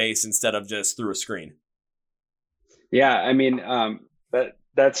face to face instead of just through a screen. Yeah, I mean,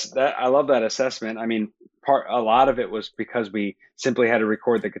 that's I love that assessment. I mean, a lot of it was because we simply had to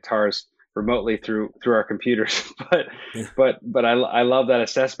record the guitars remotely through our computers. but I love that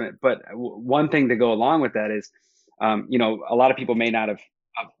assessment. But one thing to go along with that is, a lot of people may not have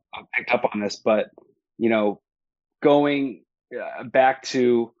picked up on this, but going back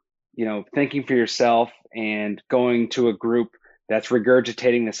to thinking for yourself and going to a group that's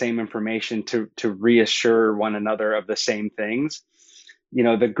regurgitating the same information to reassure one another of the same things.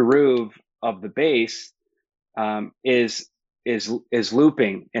 The groove of the bass is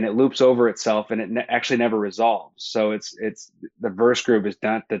looping, and it loops over itself, and it actually never resolves. So it's the verse groove is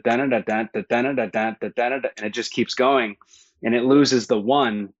dun da dun da dun da dun da dun da dun, and it just keeps going, and it loses the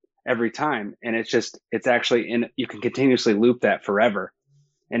one every time, and it's actually you can continuously loop that forever,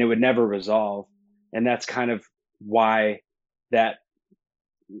 and it would never resolve, and that's kind of why that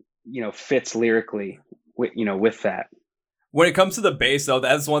fits lyrically with that. When it comes to the bass, though,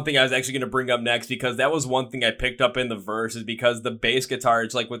 that's one thing I was actually going to bring up next, because that was one thing I picked up in the verse, is because the bass guitar,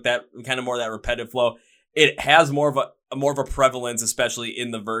 it's like with that kind of more of that repetitive flow, it has more of a prevalence, especially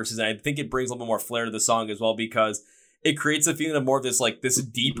in the verses. And I think it brings a little bit more flair to the song as well, because it creates a feeling of more of this, like this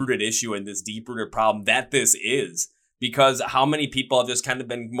deep-rooted issue and this deep-rooted problem that this is. Because how many people have just kind of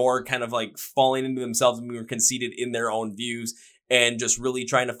been more kind of like falling into themselves and being conceited in their own views, and just really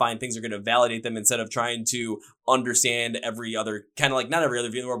trying to find things that are going to validate them instead of trying to understand every other, kind of like not every other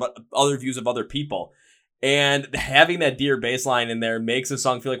view, but other views of other people. And having that dear bass line in there makes the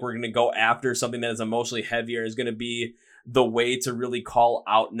song feel like we're going to go after something that is emotionally heavier, is going to be the way to really call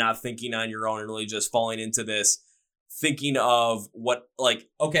out not thinking on your own and really just falling into this thinking of what, like,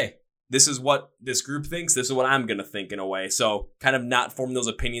 okay, this is what this group thinks, this is what I'm going to think in a way. So kind of not forming those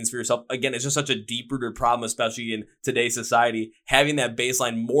opinions for yourself. Again, it's just such a deep-rooted problem, especially in today's society. Having that bass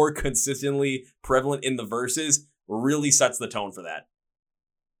line more consistently prevalent in the verses really sets the tone for that.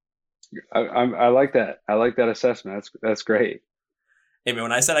 I like that. I like that assessment. That's great. Hey, man,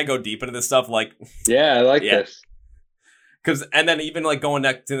 when I said I go deep into this stuff, like... Yeah, I like this. And then even like going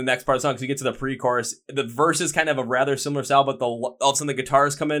to the next part of the song, because you get to the pre-chorus, the verses kind of a rather similar style, but all of a sudden the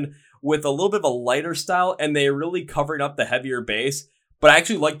guitars come in with a little bit of a lighter style, and they're really covering up the heavier bass. But I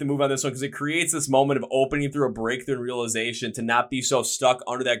actually like the move on this one, because it creates this moment of opening through a breakthrough and realization to not be so stuck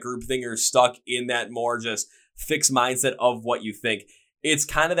under that group thing, or stuck in that more just fixed mindset of what you think. It's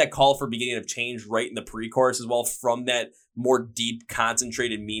kind of that call for beginning of change right in the pre-chorus as well, from that more deep,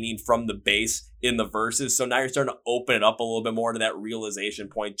 concentrated meaning from the bass in the verses. So now you're starting to open it up a little bit more to that realization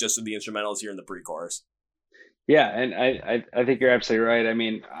point just with the instrumentals here in the pre-chorus. Yeah, and I think you're absolutely right. I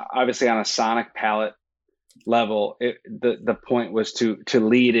mean, obviously on a sonic palette level, the point was to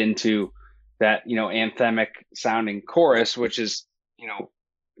lead into that, anthemic sounding chorus, which is,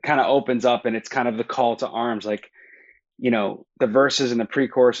 kind of opens up, and it's kind of the call to arms. Like, the verses and the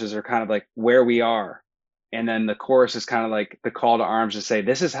pre-choruses are kind of like where we are. And then the chorus is kind of like the call to arms to say,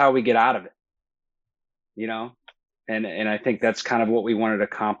 this is how we get out of it, and I think that's kind of what we wanted to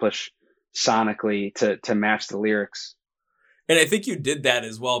accomplish sonically to match the lyrics. And I think you did that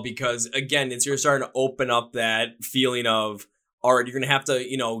as well, because again, you're starting to open up that feeling of, all right, you're going to have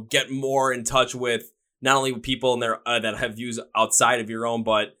to, get more in touch with not only people in there that have views outside of your own,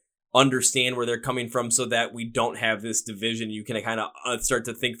 but understand where they're coming from, so that we don't have this division. You can kind of start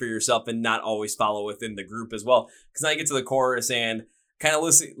to think for yourself and not always follow within the group as well. Because now you get to the chorus and kind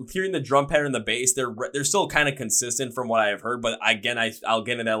of hearing the drum pattern and the bass, they're still kind of consistent from what I have heard. But again, I'll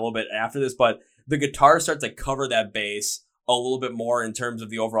get into that a little bit after this. But the guitar starts to cover that bass a little bit more in terms of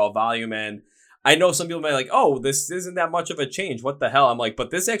the overall volume. And I know some people might be like, oh, this isn't that much of a change. What the hell? I'm like,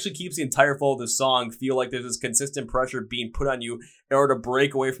 but this actually keeps the entire flow of the song feel like there's this consistent pressure being put on you in order to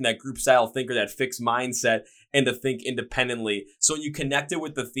break away from that group style thinker, that fixed mindset, and to think independently. So when you connect it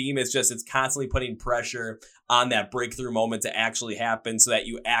with the theme, it's constantly putting pressure on that breakthrough moment to actually happen so that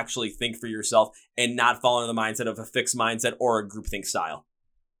you actually think for yourself and not fall into the mindset of a fixed mindset or a groupthink style.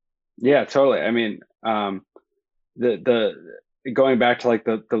 Yeah, totally. I mean, the going back to like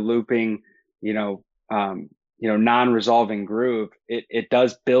the looping, non-resolving groove, it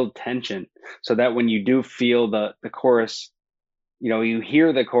does build tension so that when you do feel the chorus, you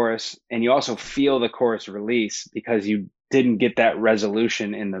hear the chorus and you also feel the chorus release because you didn't get that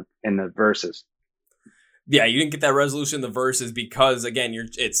resolution in the verses. Yeah, you didn't get that resolution in the verses because, again,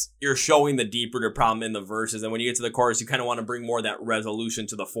 you're showing the deeper problem in the verses, and when you get to the chorus, you kind of want to bring more of that resolution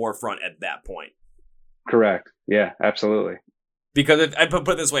to the forefront at that point. Correct. Yeah, absolutely. Because if I put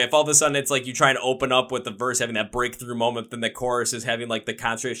it this way, if all of a sudden it's like you try and open up with the verse having that breakthrough moment, then the chorus is having like the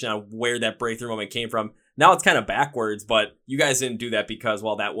concentration on where that breakthrough moment came from. Now it's kind of backwards, but you guys didn't do that because,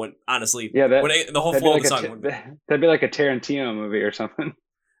 well, that wouldn't, honestly, the whole flow of the song. That'd be like a Tarantino movie or something.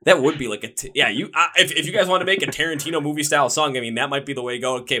 That would be like if you guys want to make a Tarantino movie style song, I mean, that might be the way to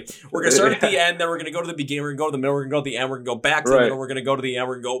go. Okay, we're going to start at the end, then we're going to go to the beginning, we're going to go to the middle, we're going to go to the end, we're going to go back to the middle, we're going to go to the end,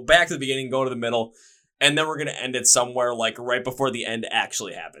 we're going to go back to the beginning, go to the middle. And then we're going to end it somewhere like right before the end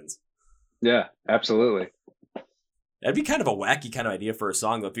actually happens. Yeah, absolutely. That'd be kind of a wacky kind of idea for a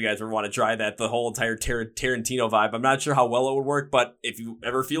song, though, if you guys ever want to try that, the whole entire Tarantino vibe. I'm not sure how well it would work, but if you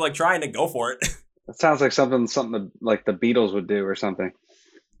ever feel like trying it, go for it. That sounds like something like the Beatles would do or something.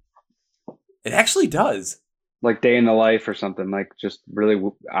 It actually does. Like Day in the Life or something, like just really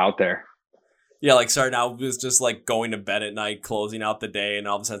out there. Yeah, like starting out was just like going to bed at night, closing out the day, and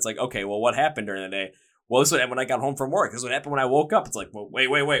all of a sudden it's like, okay, well, what happened during the day? Well, this is what happened when I got home from work. This is what happened when I woke up. It's like, well, wait.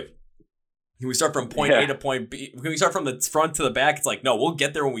 Can we start from point A to point B? Can we start from the front to the back? It's like, no, we'll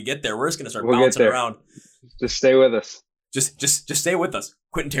get there when we get there. We're just going to start bouncing around. Just stay with us. Just stay with us.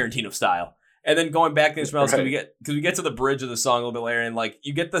 Quentin Tarantino style. And then going back to the instrumentals, because we get to the bridge of the song a little bit later, and like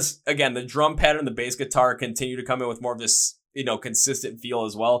you get this, again, the drum pattern, the bass guitar continue to come in with more of this, consistent feel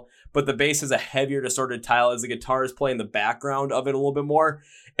as well. But the bass is a heavier distorted tile as the guitar is playing the background of it a little bit more.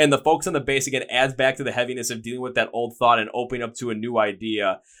 And the focus on the bass, again, adds back to the heaviness of dealing with that old thought and opening up to a new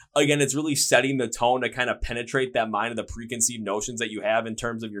idea. Again, it's really setting the tone to kind of penetrate that mind of the preconceived notions that you have in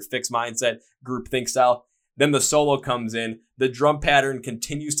terms of your fixed mindset, groupthink style. Then the solo comes in. The drum pattern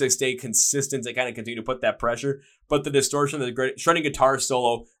continues to stay consistent to kind of continue to put that pressure. But the distortion of the shredding guitar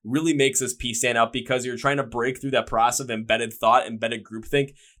solo really makes this piece stand out because you're trying to break through that process of embedded thought, embedded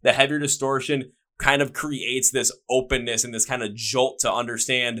groupthink. The heavier distortion kind of creates this openness and this kind of jolt to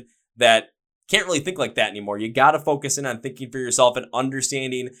understand that can't really think like that anymore. You got to focus in on thinking for yourself and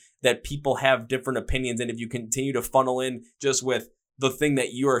understanding that people have different opinions. And if you continue to funnel in just with the thing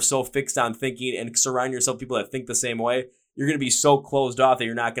that you are so fixed on thinking and surround yourself with people that think the same way, you're going to be so closed off that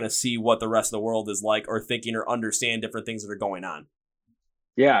you're not going to see what the rest of the world is like or thinking or understand different things that are going on.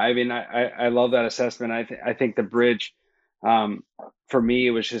 Yeah, I mean, I love that assessment. I think the bridge, for me,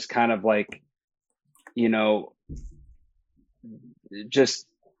 it was just kind of like, just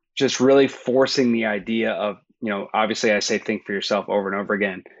really forcing the idea of, obviously I say think for yourself over and over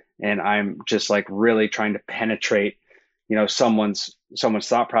again. And I'm just like really trying to penetrate, someone's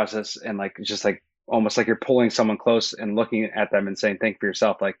thought process and like, just like almost like you're pulling someone close and looking at them and saying, think for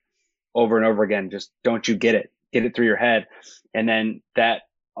yourself, like over and over again, just don't you get it through your head. And then that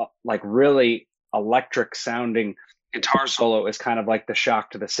like really electric sounding guitar solo is kind of like the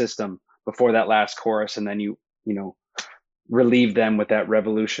shock to the system before that last chorus. And then you relieve them with that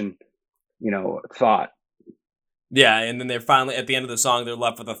revolution, thought. Yeah, and then they're finally, at the end of the song, they're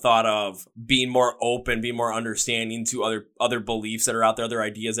left with the thought of being more open, being more understanding to other beliefs that are out there, other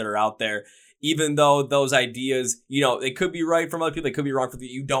ideas that are out there. Even though those ideas, they could be right from other people, they could be wrong from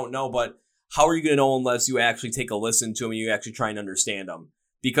you don't know, but how are you going to know unless you actually take a listen to them and you actually try and understand them?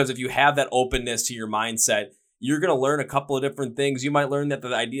 Because if you have that openness to your mindset, you're going to learn a couple of different things. You might learn that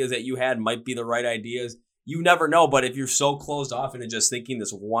the ideas that you had might be the right ideas. You never know, but if you're so closed off into just thinking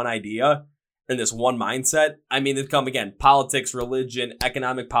this one idea and this one mindset, I mean, it come again, politics, religion,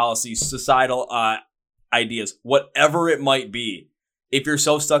 economic policy, societal ideas, whatever it might be. If you're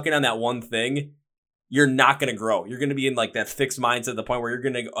so stuck in on that one thing, you're not going to grow. You're going to be in like that fixed mindset at the point where you're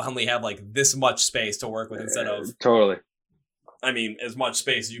going to only have like this much space to work with instead of totally. I mean, as much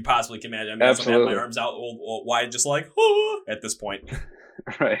space as you possibly can imagine. I mean, absolutely. I have my arms out wide, just like at this point.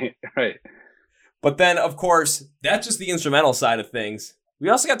 Right. But then, of course, that's just the instrumental side of things. We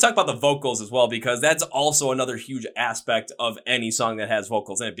also got to talk about the vocals as well, because that's also another huge aspect of any song that has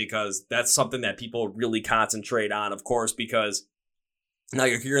vocals in it, because that's something that people really concentrate on, of course, because now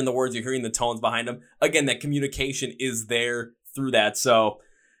you're hearing the words, you're hearing the tones behind them. Again, that communication is there through that. So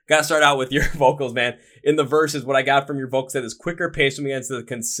gotta start out with your vocals, man. In the verses, what I got from your vocals that is quicker pace against the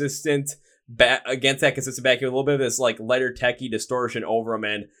consistent against that consistent backing, a little bit of this like lighter techie distortion over them.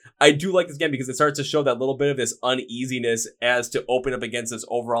 And I do like this again because it starts to show that little bit of this uneasiness as to open up against this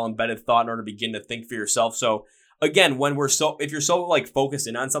overall embedded thought in order to begin to think for yourself. So again, if you're so like focused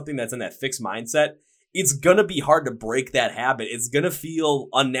in on something that's in that fixed mindset, it's gonna be hard to break that habit. It's gonna feel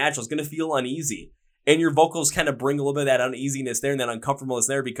unnatural. It's gonna feel uneasy. And your vocals kind of bring a little bit of that uneasiness there and that uncomfortableness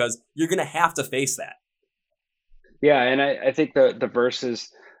there, because you're gonna have to face that. Yeah, and I think the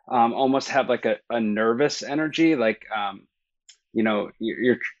verses almost have like a nervous energy, like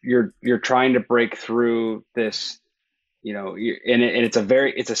you're trying to break through this, and it's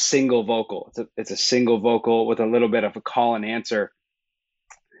a single vocal. It's a single vocal with a little bit of a call and answer.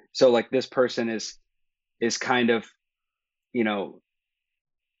 So like this person is kind of,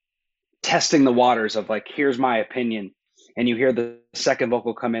 testing the waters of like, here's my opinion. And you hear the second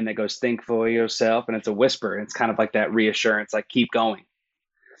vocal come in that goes, think for yourself. And it's a whisper. And it's kind of like that reassurance, like keep going.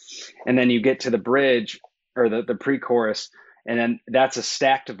 And then you get to the bridge or the pre-chorus, and then that's a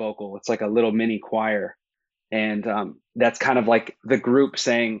stacked vocal. It's like a little mini choir. And that's kind of like the group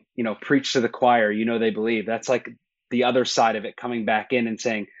saying, preach to the choir, they believe. That's like the other side of it coming back in and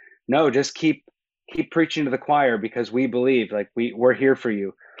saying, no, just keep preaching to the choir because we believe, like we're here for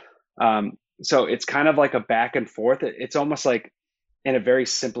you. So it's kind of like a back and forth. It's almost like in a very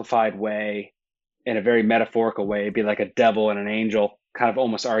simplified way, in a very metaphorical way, it'd be like a devil and an angel kind of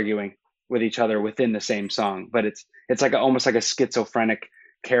almost arguing with each other within the same song. But it's like almost like a schizophrenic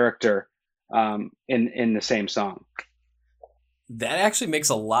character in the same song. That actually makes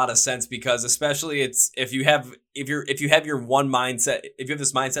a lot of sense, because especially if you have your one mindset, if you have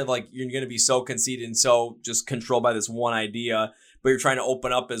this mindset of like you're going to be so conceited and so just controlled by this one idea, but you're trying to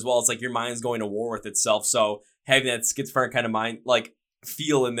open up as well, it's like your mind's going to war with itself. So having that schizophrenic kind of mind, like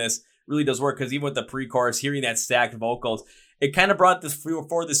feel in this really does work, because even with the pre-chorus, hearing that stacked vocals, it kind of brought this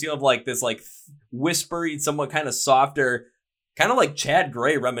forward this feel of like this like whispery, somewhat kind of softer, kind of like Chad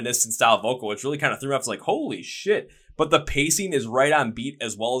Gray reminiscent style vocal, which really kind of threw me off. It's like, holy shit. But the pacing is right on beat,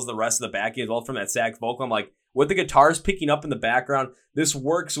 as well as the rest of the backing as well from that sax vocal. I'm like, with the guitars picking up in the background, this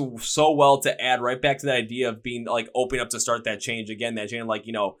works so well to add right back to that idea of being like opening up to start that change again, that change, like,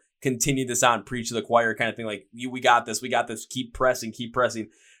 continue this on, preach to the choir kind of thing. Like, we got this, keep pressing.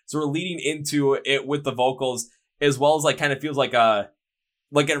 So we're leading into it with the vocals, as well as like kind of feels like a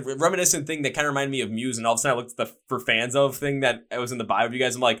reminiscent thing that kind of reminded me of Muse. And all of a sudden I looked at the For Fans Of thing that I was in the bio of you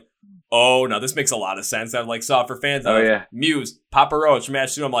guys. I'm like, oh no, this makes a lot of sense. I like saw For Fans Of Muse, Papa Roach from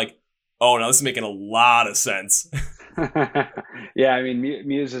Ash 2. I'm like, oh no, this is making a lot of sense. Yeah, I mean,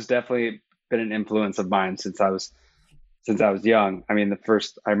 Muse has definitely been an influence of mine since I was young. I mean,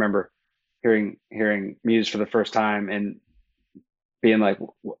 I remember hearing Muse for the first time and being like,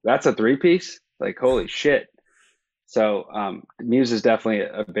 that's a 3-piece? Like, holy shit. So Muse is definitely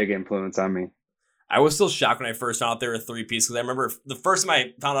a big influence on me. I was still shocked when I first found out they were a 3-piece, because I remember the first time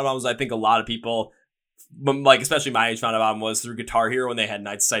I found out about them was, I think a lot of people, like especially my age, found out about them was through Guitar Hero when they had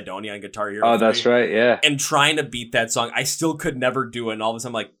Knights of Sidonia on Guitar Hero. Oh, 3. That's right, yeah. And trying to beat that song, I still could never do it. And all of a sudden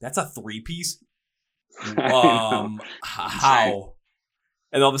I'm like, that's a 3-piece? How?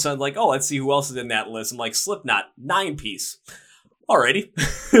 And all of a sudden, like, oh, let's see who else is in that list. I'm like, Slipknot, 9-piece. Alrighty.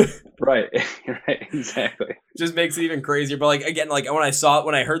 Right, exactly. Just makes it even crazier. But like, again, like when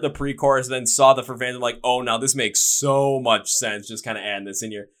I heard the pre-chorus and then saw the For Fans, I'm like, oh, now this makes so much sense. Just kind of adding this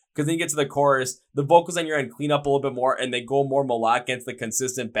in here. Because then you get to the chorus, the vocals on your end clean up a little bit more, and they go more melodic against the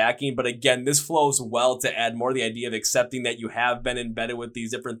consistent backing. But again, this flows well to add more the idea of accepting that you have been embedded with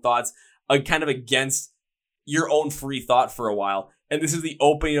these different thoughts, kind of against your own free thought for a while. And this is the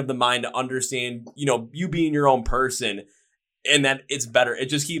opening of the mind to understand, you being your own person, and that it's better. It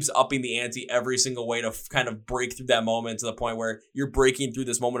just keeps upping the ante every single way to kind of break through that moment to the point where you're breaking through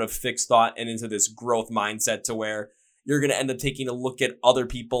this moment of fixed thought and into this growth mindset to where you're going to end up taking a look at other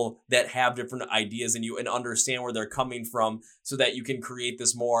people that have different ideas than you and understand where they're coming from, so that you can create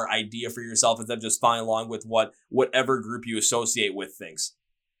this more idea for yourself instead of just following along with whatever group you associate with things.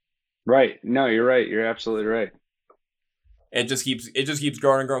 Right. No, you're right. You're absolutely right. It just keeps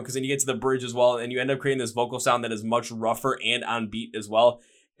growing and growing, because then you get to the bridge as well, and you end up creating this vocal sound that is much rougher and on beat as well.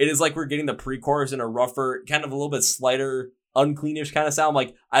 It is like we're getting the pre-chorus in a rougher, kind of a little bit slighter, uncleanish kind of sound.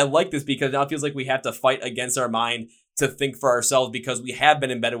 Like, I like this because now it feels like we have to fight against our mind to think for ourselves, because we have been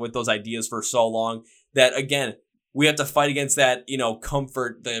embedded with those ideas for so long that, again, we have to fight against that,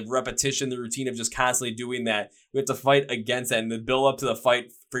 comfort, the repetition, the routine of just constantly doing that. We have to fight against that and the build up to the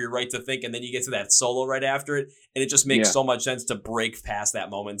fight for your right to think. And then you get to that solo right after it. And it just makes so much sense to break past that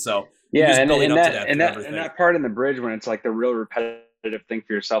moment. So and that part in the bridge when it's like the real repetitive thing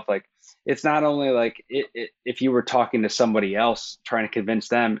for yourself, like it's not only like if you were talking to somebody else trying to convince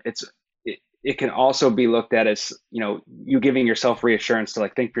them, it can also be looked at as, you giving yourself reassurance to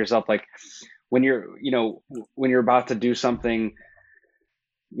like think for yourself, like when you're about to do something,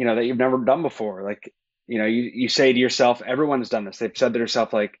 that you've never done before, like, you say to yourself, everyone's done this. They've said to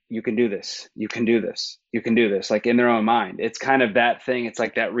themselves, like, you can do this, you can do this, you can do this, like in their own mind. It's kind of that thing. It's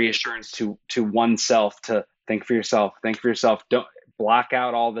like that reassurance to oneself to think for yourself, don't block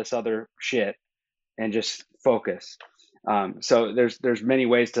out all this other shit and just focus. So there's many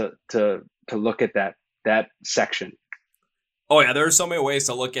ways to look at that section. Oh yeah, there are so many ways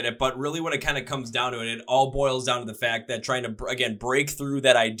to look at it, but really when it kind of comes down to it, it all boils down to the fact that trying to, again, break through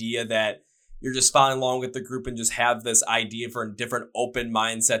that idea that you're just following along with the group and just have this idea for a different open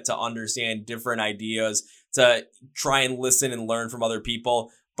mindset to understand different ideas, to try and listen and learn from other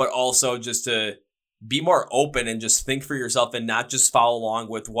people, but also just to be more open and just think for yourself and not just follow along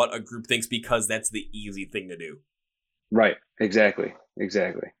with what a group thinks because that's the easy thing to do. Right. Exactly.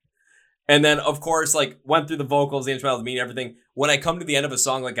 And then, of course, like, went through the vocals, the instrumental, the meaning, everything. When I come to the end of a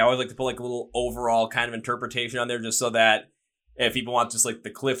song, like, I always like to put, like, a little overall kind of interpretation on there just so that if people want just, like, the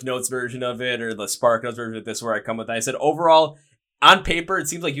Cliff Notes version of it or the Spark Notes version of this, where I come with that. I said, overall, on paper, it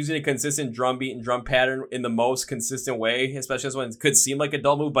seems like using a consistent drum beat and drum pattern in the most consistent way, especially this one, it could seem like a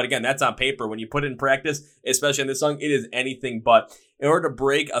dull move. But again, that's on paper. When you put it in practice, especially in this song, it is anything but. In order to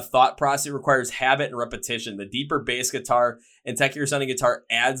break a thought process, it requires habit and repetition. The deeper bass guitar and techier sounding guitar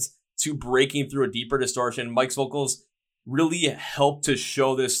adds to breaking through a deeper distortion. Mike's vocals really help to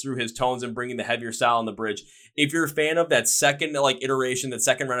show this through his tones and bringing the heavier style on the bridge. If you're a fan of that second iteration, that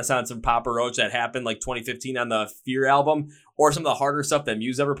second renaissance of Papa Roach that happened 2015 on the Fear album, or some of the harder stuff that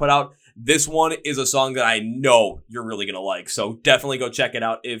Muse ever put out, this one is a song that I know you're really going to like. So definitely go check it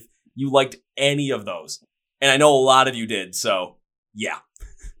out if you liked any of those. And I know a lot of you did. So yeah.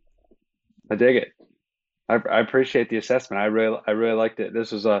 I dig it. I appreciate the assessment. I really liked it.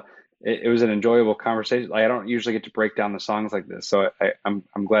 This was it was an enjoyable conversation. I don't usually get to break down the songs like this, so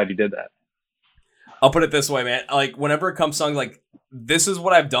I'm glad you did that. I'll put it this way, man. Like, whenever it comes to songs, like, this is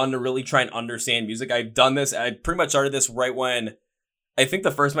what I've done to really try and understand music. I've done this. I pretty much started this right when, I think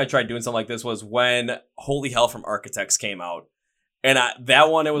the first time I tried doing something like this was when Holy Hell from Architects came out. And that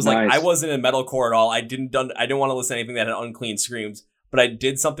one, it was nice. Like, I wasn't in metalcore at all. I didn't want to listen to anything that had unclean screams. But I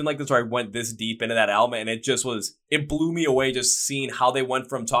did something like this where I went this deep into that album, and it blew me away just seeing how they went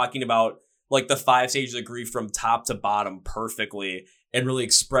from talking about like the 5 stages of grief from top to bottom perfectly and really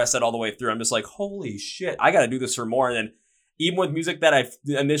express that all the way through. I'm just like, holy shit, I got to do this for more. And then even with music that I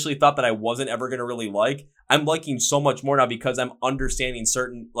initially thought that I wasn't ever going to really like, I'm liking so much more now because I'm understanding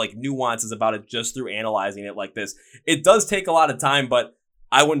certain like nuances about it just through analyzing it like this. It does take a lot of time, but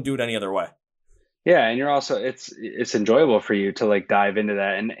I wouldn't do it any other way. Yeah, and you're also it's enjoyable for you to like dive into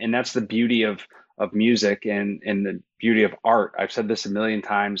that, and that's the beauty of music and the beauty of art. I've said this a million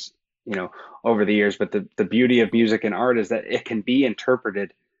times, over the years, but the beauty of music and art is that it can be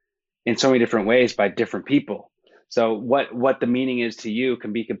interpreted in so many different ways by different people. So what the meaning is to you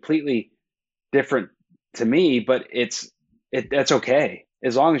can be completely different to me, but that's okay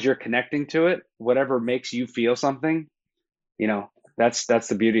as long as you're connecting to it. Whatever makes you feel something, that's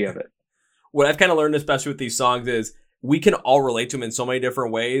the beauty of it. What I've kind of learned, especially with these songs, is we can all relate to them in so many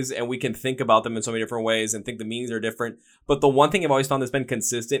different ways, and we can think about them in so many different ways and think the meanings are different. But the one thing I've always found that's been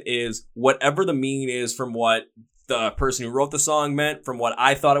consistent is whatever the meaning is from what the person who wrote the song meant, from what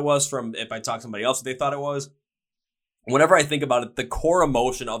I thought it was, from if I talk to somebody else what they thought it was, whenever I think about it, the core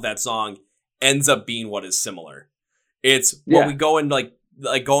emotion of that song ends up being what is similar. It's when we go and like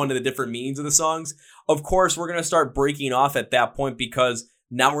go into the different meanings of the songs. Of course, we're going to start breaking off at that point because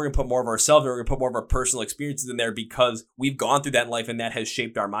now we're going to put more of ourselves, and we're going to put more of our personal experiences in there because we've gone through that in life and that has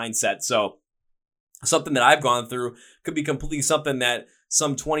shaped our mindset. So something that I've gone through could be completely something that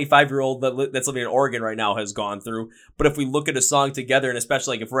some 25-year-old that's living in Oregon right now has gone through. But if we look at a song together, and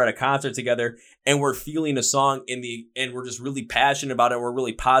especially like if we're at a concert together and we're feeling a song and we're just really passionate about it, we're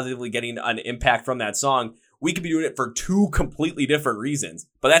really positively getting an impact from that song, we could be doing it for 2 completely different reasons.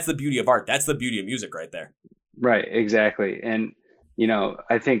 But that's the beauty of art. That's the beauty of music right there. Right, exactly. And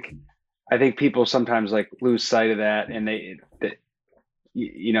I think people sometimes like lose sight of that, and they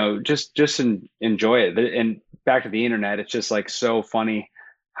just enjoy it. And back to the internet, it's just like so funny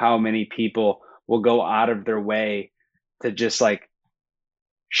how many people will go out of their way to just like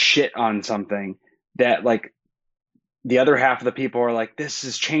shit on something that like the other half of the people are like, this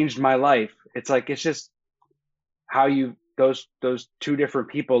has changed my life. It's like, it's just how those two different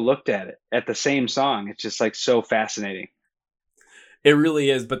people looked at it at the same song. It's just like so fascinating. It really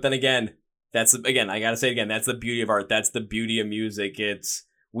is. But then again, I gotta say it again, that's the beauty of art. That's the beauty of music.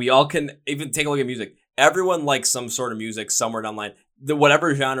 We all can even take a look at music. Everyone likes some sort of music somewhere down the line,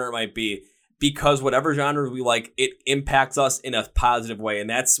 whatever genre it might be, because whatever genre we like, it impacts us in a positive way. And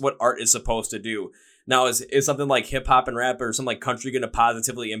that's what art is supposed to do. Now, is something like hip hop and rap or something like country going to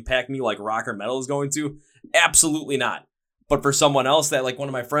positively impact me like rock or metal is going to? Absolutely not. But for someone else, that like one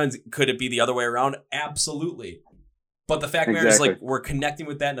of my friends, could it be the other way around? Absolutely. But the fact matter is, like, we're connecting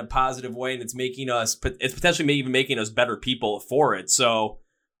with that in a positive way, and it's potentially even making us better people for it. So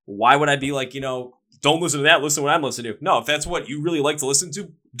why would I be like, don't listen to that, listen to what I'm listening to? No, if that's what you really like to listen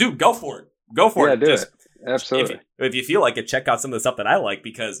to, dude, go for it. Go for it. Do it. Absolutely. If you feel like it, check out some of the stuff that I like,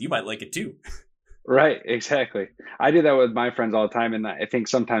 because you might like it too. Right, exactly. I do that with my friends all the time, and I think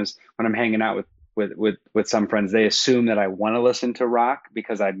sometimes when I'm hanging out with some friends, they assume that I want to listen to rock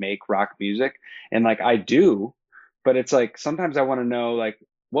because I make rock music, and like I do, but it's like sometimes I want to know, like,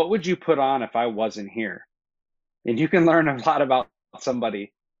 what would you put on if I wasn't here? And you can learn a lot about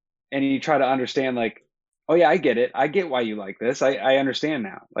somebody, and you try to understand, like, oh yeah, I get it. I get why you like this. I understand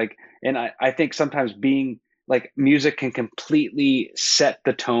now. Like, and I think sometimes being like music can completely set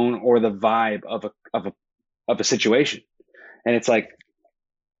the tone or the vibe of a situation. And it's like,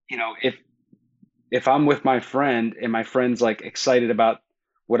 if I'm with my friend and my friend's like excited about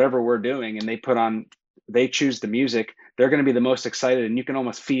whatever we're doing, and they choose the music, they're going to be the most excited, and you can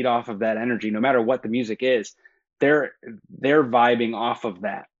almost feed off of that energy no matter what the music is. They're vibing off of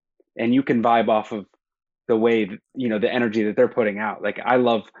that, and you can vibe off of the way, the energy that they're putting out. Like, I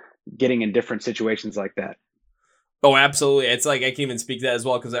love getting in different situations like that. Oh, absolutely. It's like, I can even speak to that as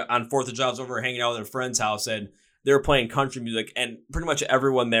well, because on 4th of July, I was over hanging out with a friend's house, and they were playing country music, and pretty much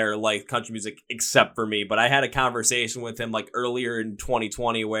everyone there liked country music except for me. But I had a conversation with him like earlier in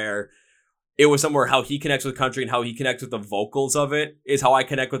 2020 where it was somewhere how he connects with country and how he connects with the vocals of it is how I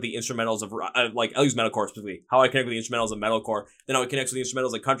connect with the instrumentals of, like, I'll use metalcore specifically. How I connect with the instrumentals of metalcore, then how I connect with the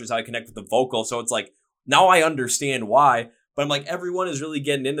instrumentals of country is how I connect with the vocal. So it's like, now I understand why, but I'm like, everyone is really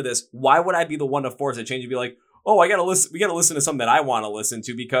getting into this. Why would I be the one to force a change and be like, oh, we gotta listen to something that I want to listen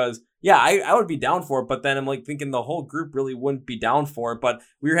to? Because yeah, I would be down for it, but then I'm like thinking the whole group really wouldn't be down for it. But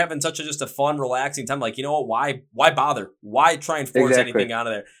we were having just a fun, relaxing time. Like, you know what? Why bother? Why try and force anything out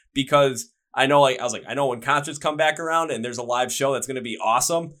of there? Because I know, I know when concerts come back around and there's a live show that's going to be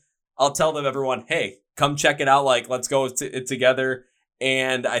awesome, I'll tell everyone, hey, come check it out. Like, let's go it together.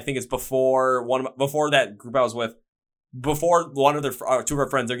 And I think it's before that group I was with, before one of two of our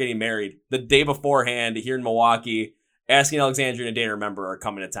friends are getting married, the day beforehand here in Milwaukee, Asking Alexandria and A Day to Remember are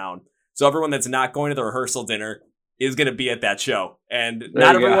coming to town. So everyone that's not going to the rehearsal dinner is going to be at that show. And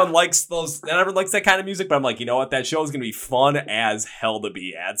not everyone likes that kind of music, but I'm like, you know what? That show is going to be fun as hell to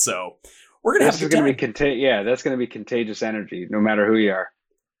be at. So we're going to have that's going to be contagious energy no matter who you are.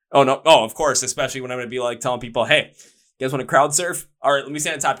 Oh, no. Oh, of course. Especially when I'm going to be like telling people, hey, you guys want to crowd surf? All right, let me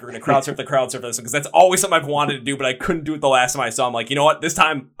stay on top. We're going to crowd surf this one, because that's always something I've wanted to do, but I couldn't do it the last time I saw. I'm like, you know what? This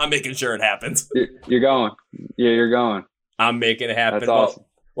time I'm making sure it happens. You're going. Yeah, you're going. I'm making it happen. That's awesome.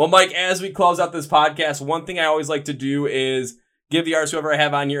 Well, Mike, as we close out this podcast, one thing I always like to do is give the artists, whoever I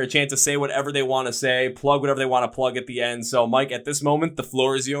have on here, a chance to say whatever they want to say, plug whatever they want to plug at the end. So, Mike, at this moment, the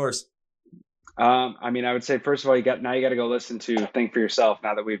floor is yours. I would say, first of all, you got to go listen to Think for Yourself.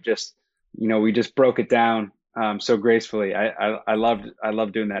 Now that we just broke it down so gracefully. I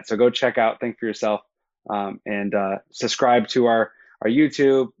love doing that. So go check out Think for Yourself, and subscribe to our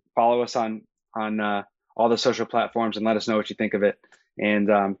YouTube. Follow us on all the social platforms, and let us know what you think of it. And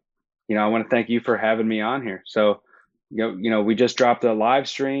I want to thank you for having me on here. So we just dropped a live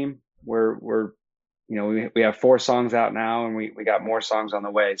stream. We have 4 songs out now, and we got more songs on the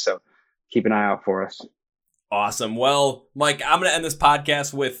way. So keep an eye out for us. Awesome. Well, Mike, I'm going to end this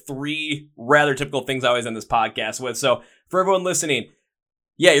podcast with 3 rather typical things I always end this podcast with. So for everyone listening,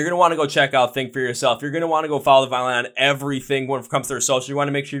 yeah, you're going to want to go check out Think for Yourself. You're going to want to go follow The Violent on everything when it comes to their social. You want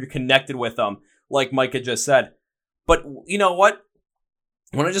to make sure you're connected with them, like Mike had just said. But you know what?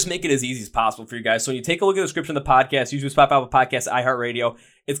 I want to just make it as easy as possible for you guys. So when you take a look at the description of the podcast, usually Spotify Podcast, iHeartRadio,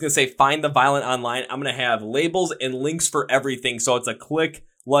 it's going to say Find The Violent online. I'm going to have labels and links for everything. So it's a click,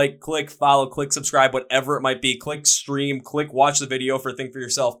 like, click, follow, click, subscribe, whatever it might be. Click, stream, click, watch the video for Think for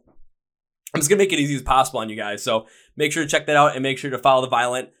Yourself. I'm just going to make it easy as possible on you guys. So make sure to check that out, and make sure to follow The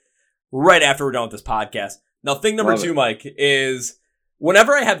Violent right after we're done with this podcast. Now, thing number 2, Mike, is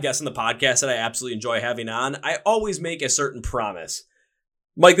whenever I have guests on the podcast that I absolutely enjoy having on, I always make a certain promise.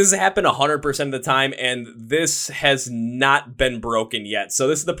 Mike, this has happened 100% of the time, and this has not been broken yet. So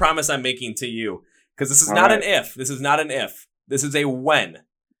this is the promise I'm making to you, because this is not an if. This is not an if. This is a when.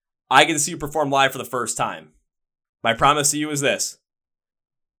 I get to see you perform live for the first time. My promise to you is this.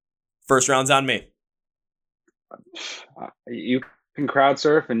 First round's on me. You can crowd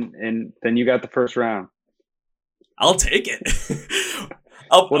surf, and then you got the first round. I'll take it.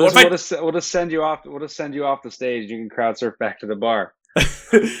 We'll just send you off. We'll just send you off the stage. You can crowd surf back to the bar.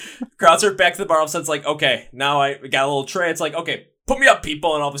 Crowd surf back to the bar. All of a sudden, it's like, okay, now I got a little tray. It's like, okay, put me up,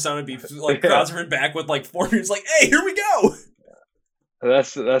 people. And all of a sudden, it'd be like crowd surfing back with like 4 years. Like, hey, here we go.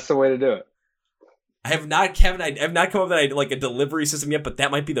 That's the way to do it. I have not come up with like a delivery system yet, but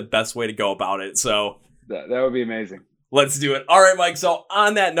that might be the best way to go about it. So that would be amazing. Let's do it. All right, Mike. So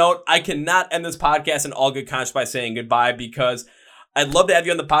on that note, I cannot end this podcast in all good conscience by saying goodbye, because I'd love to have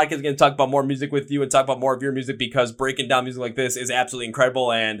you on the podcast again, talk about more music with you and talk about more of your music, because breaking down music like this is absolutely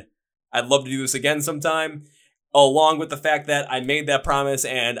incredible. And I'd love to do this again sometime, along with the fact that I made that promise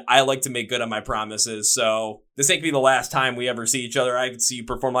and I like to make good on my promises. So this ain't gonna be the last time we ever see each other. I could see you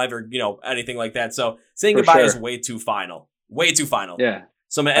perform live or, anything like that. So saying goodbye is way too final. Way too final. Yeah.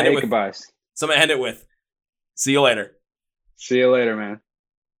 So I'm gonna end it with goodbyes. So I'm gonna end it with see you later. See you later, man.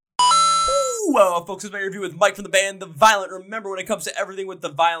 Well, folks, this is my review with Mike from the band The Violent. Remember, when it comes to everything with The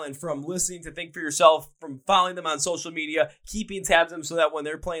Violent, from listening to Think For Yourself, from following them on social media, keeping tabs on them so that when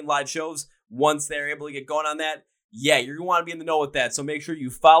they're playing live shows, once they're able to get going on that, yeah, you're going to want to be in the know with that. So make sure you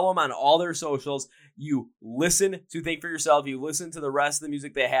follow them on all their socials. You listen to Think For Yourself. You listen to the rest of the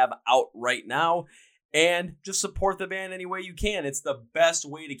music they have out right now. And just support the band any way you can. It's the best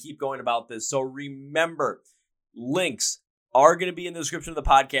way to keep going about this. So remember, links are going to be in the description of the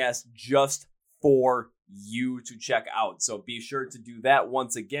podcast just for you to check out. So be sure to do that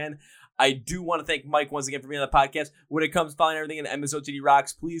once again. I do want to thank Mike once again for being on the podcast. When it comes to following everything in MSOTD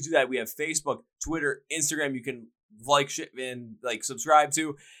Rocks, please do that. We have Facebook, Twitter, Instagram. You can subscribe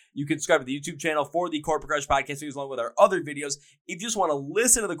to. You can subscribe to the YouTube channel for the Chord Progression Podcast along with our other videos. If you just want to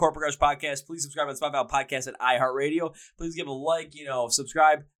listen to the Chord Progression Podcast, please subscribe on Spotify Podcast and iHeartRadio. Please give a like,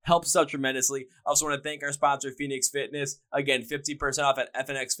 subscribe. Helps us out tremendously. I also want to thank our sponsor, Phoenix Fitness. Again, 15% off at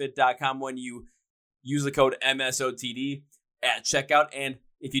fnxfit.com when you use the code MSOTD at checkout. And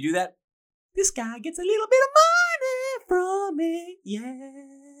if you do that, this guy gets a little bit of money from it.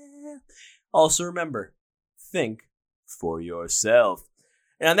 Yeah. Also remember, think for yourself.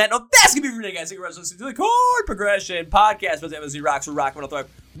 And on that note, that's going to be for today, guys. Thank you for listening to the Chord Progression Podcast with MSOTD Rocks for Rock Metal Thrive.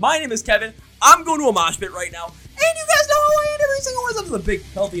 My name is Kevin. I'm going to a mosh pit right now. And you guys know how I end every single one of them. The big,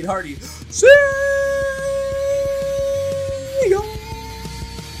 healthy, and hearty. See ya!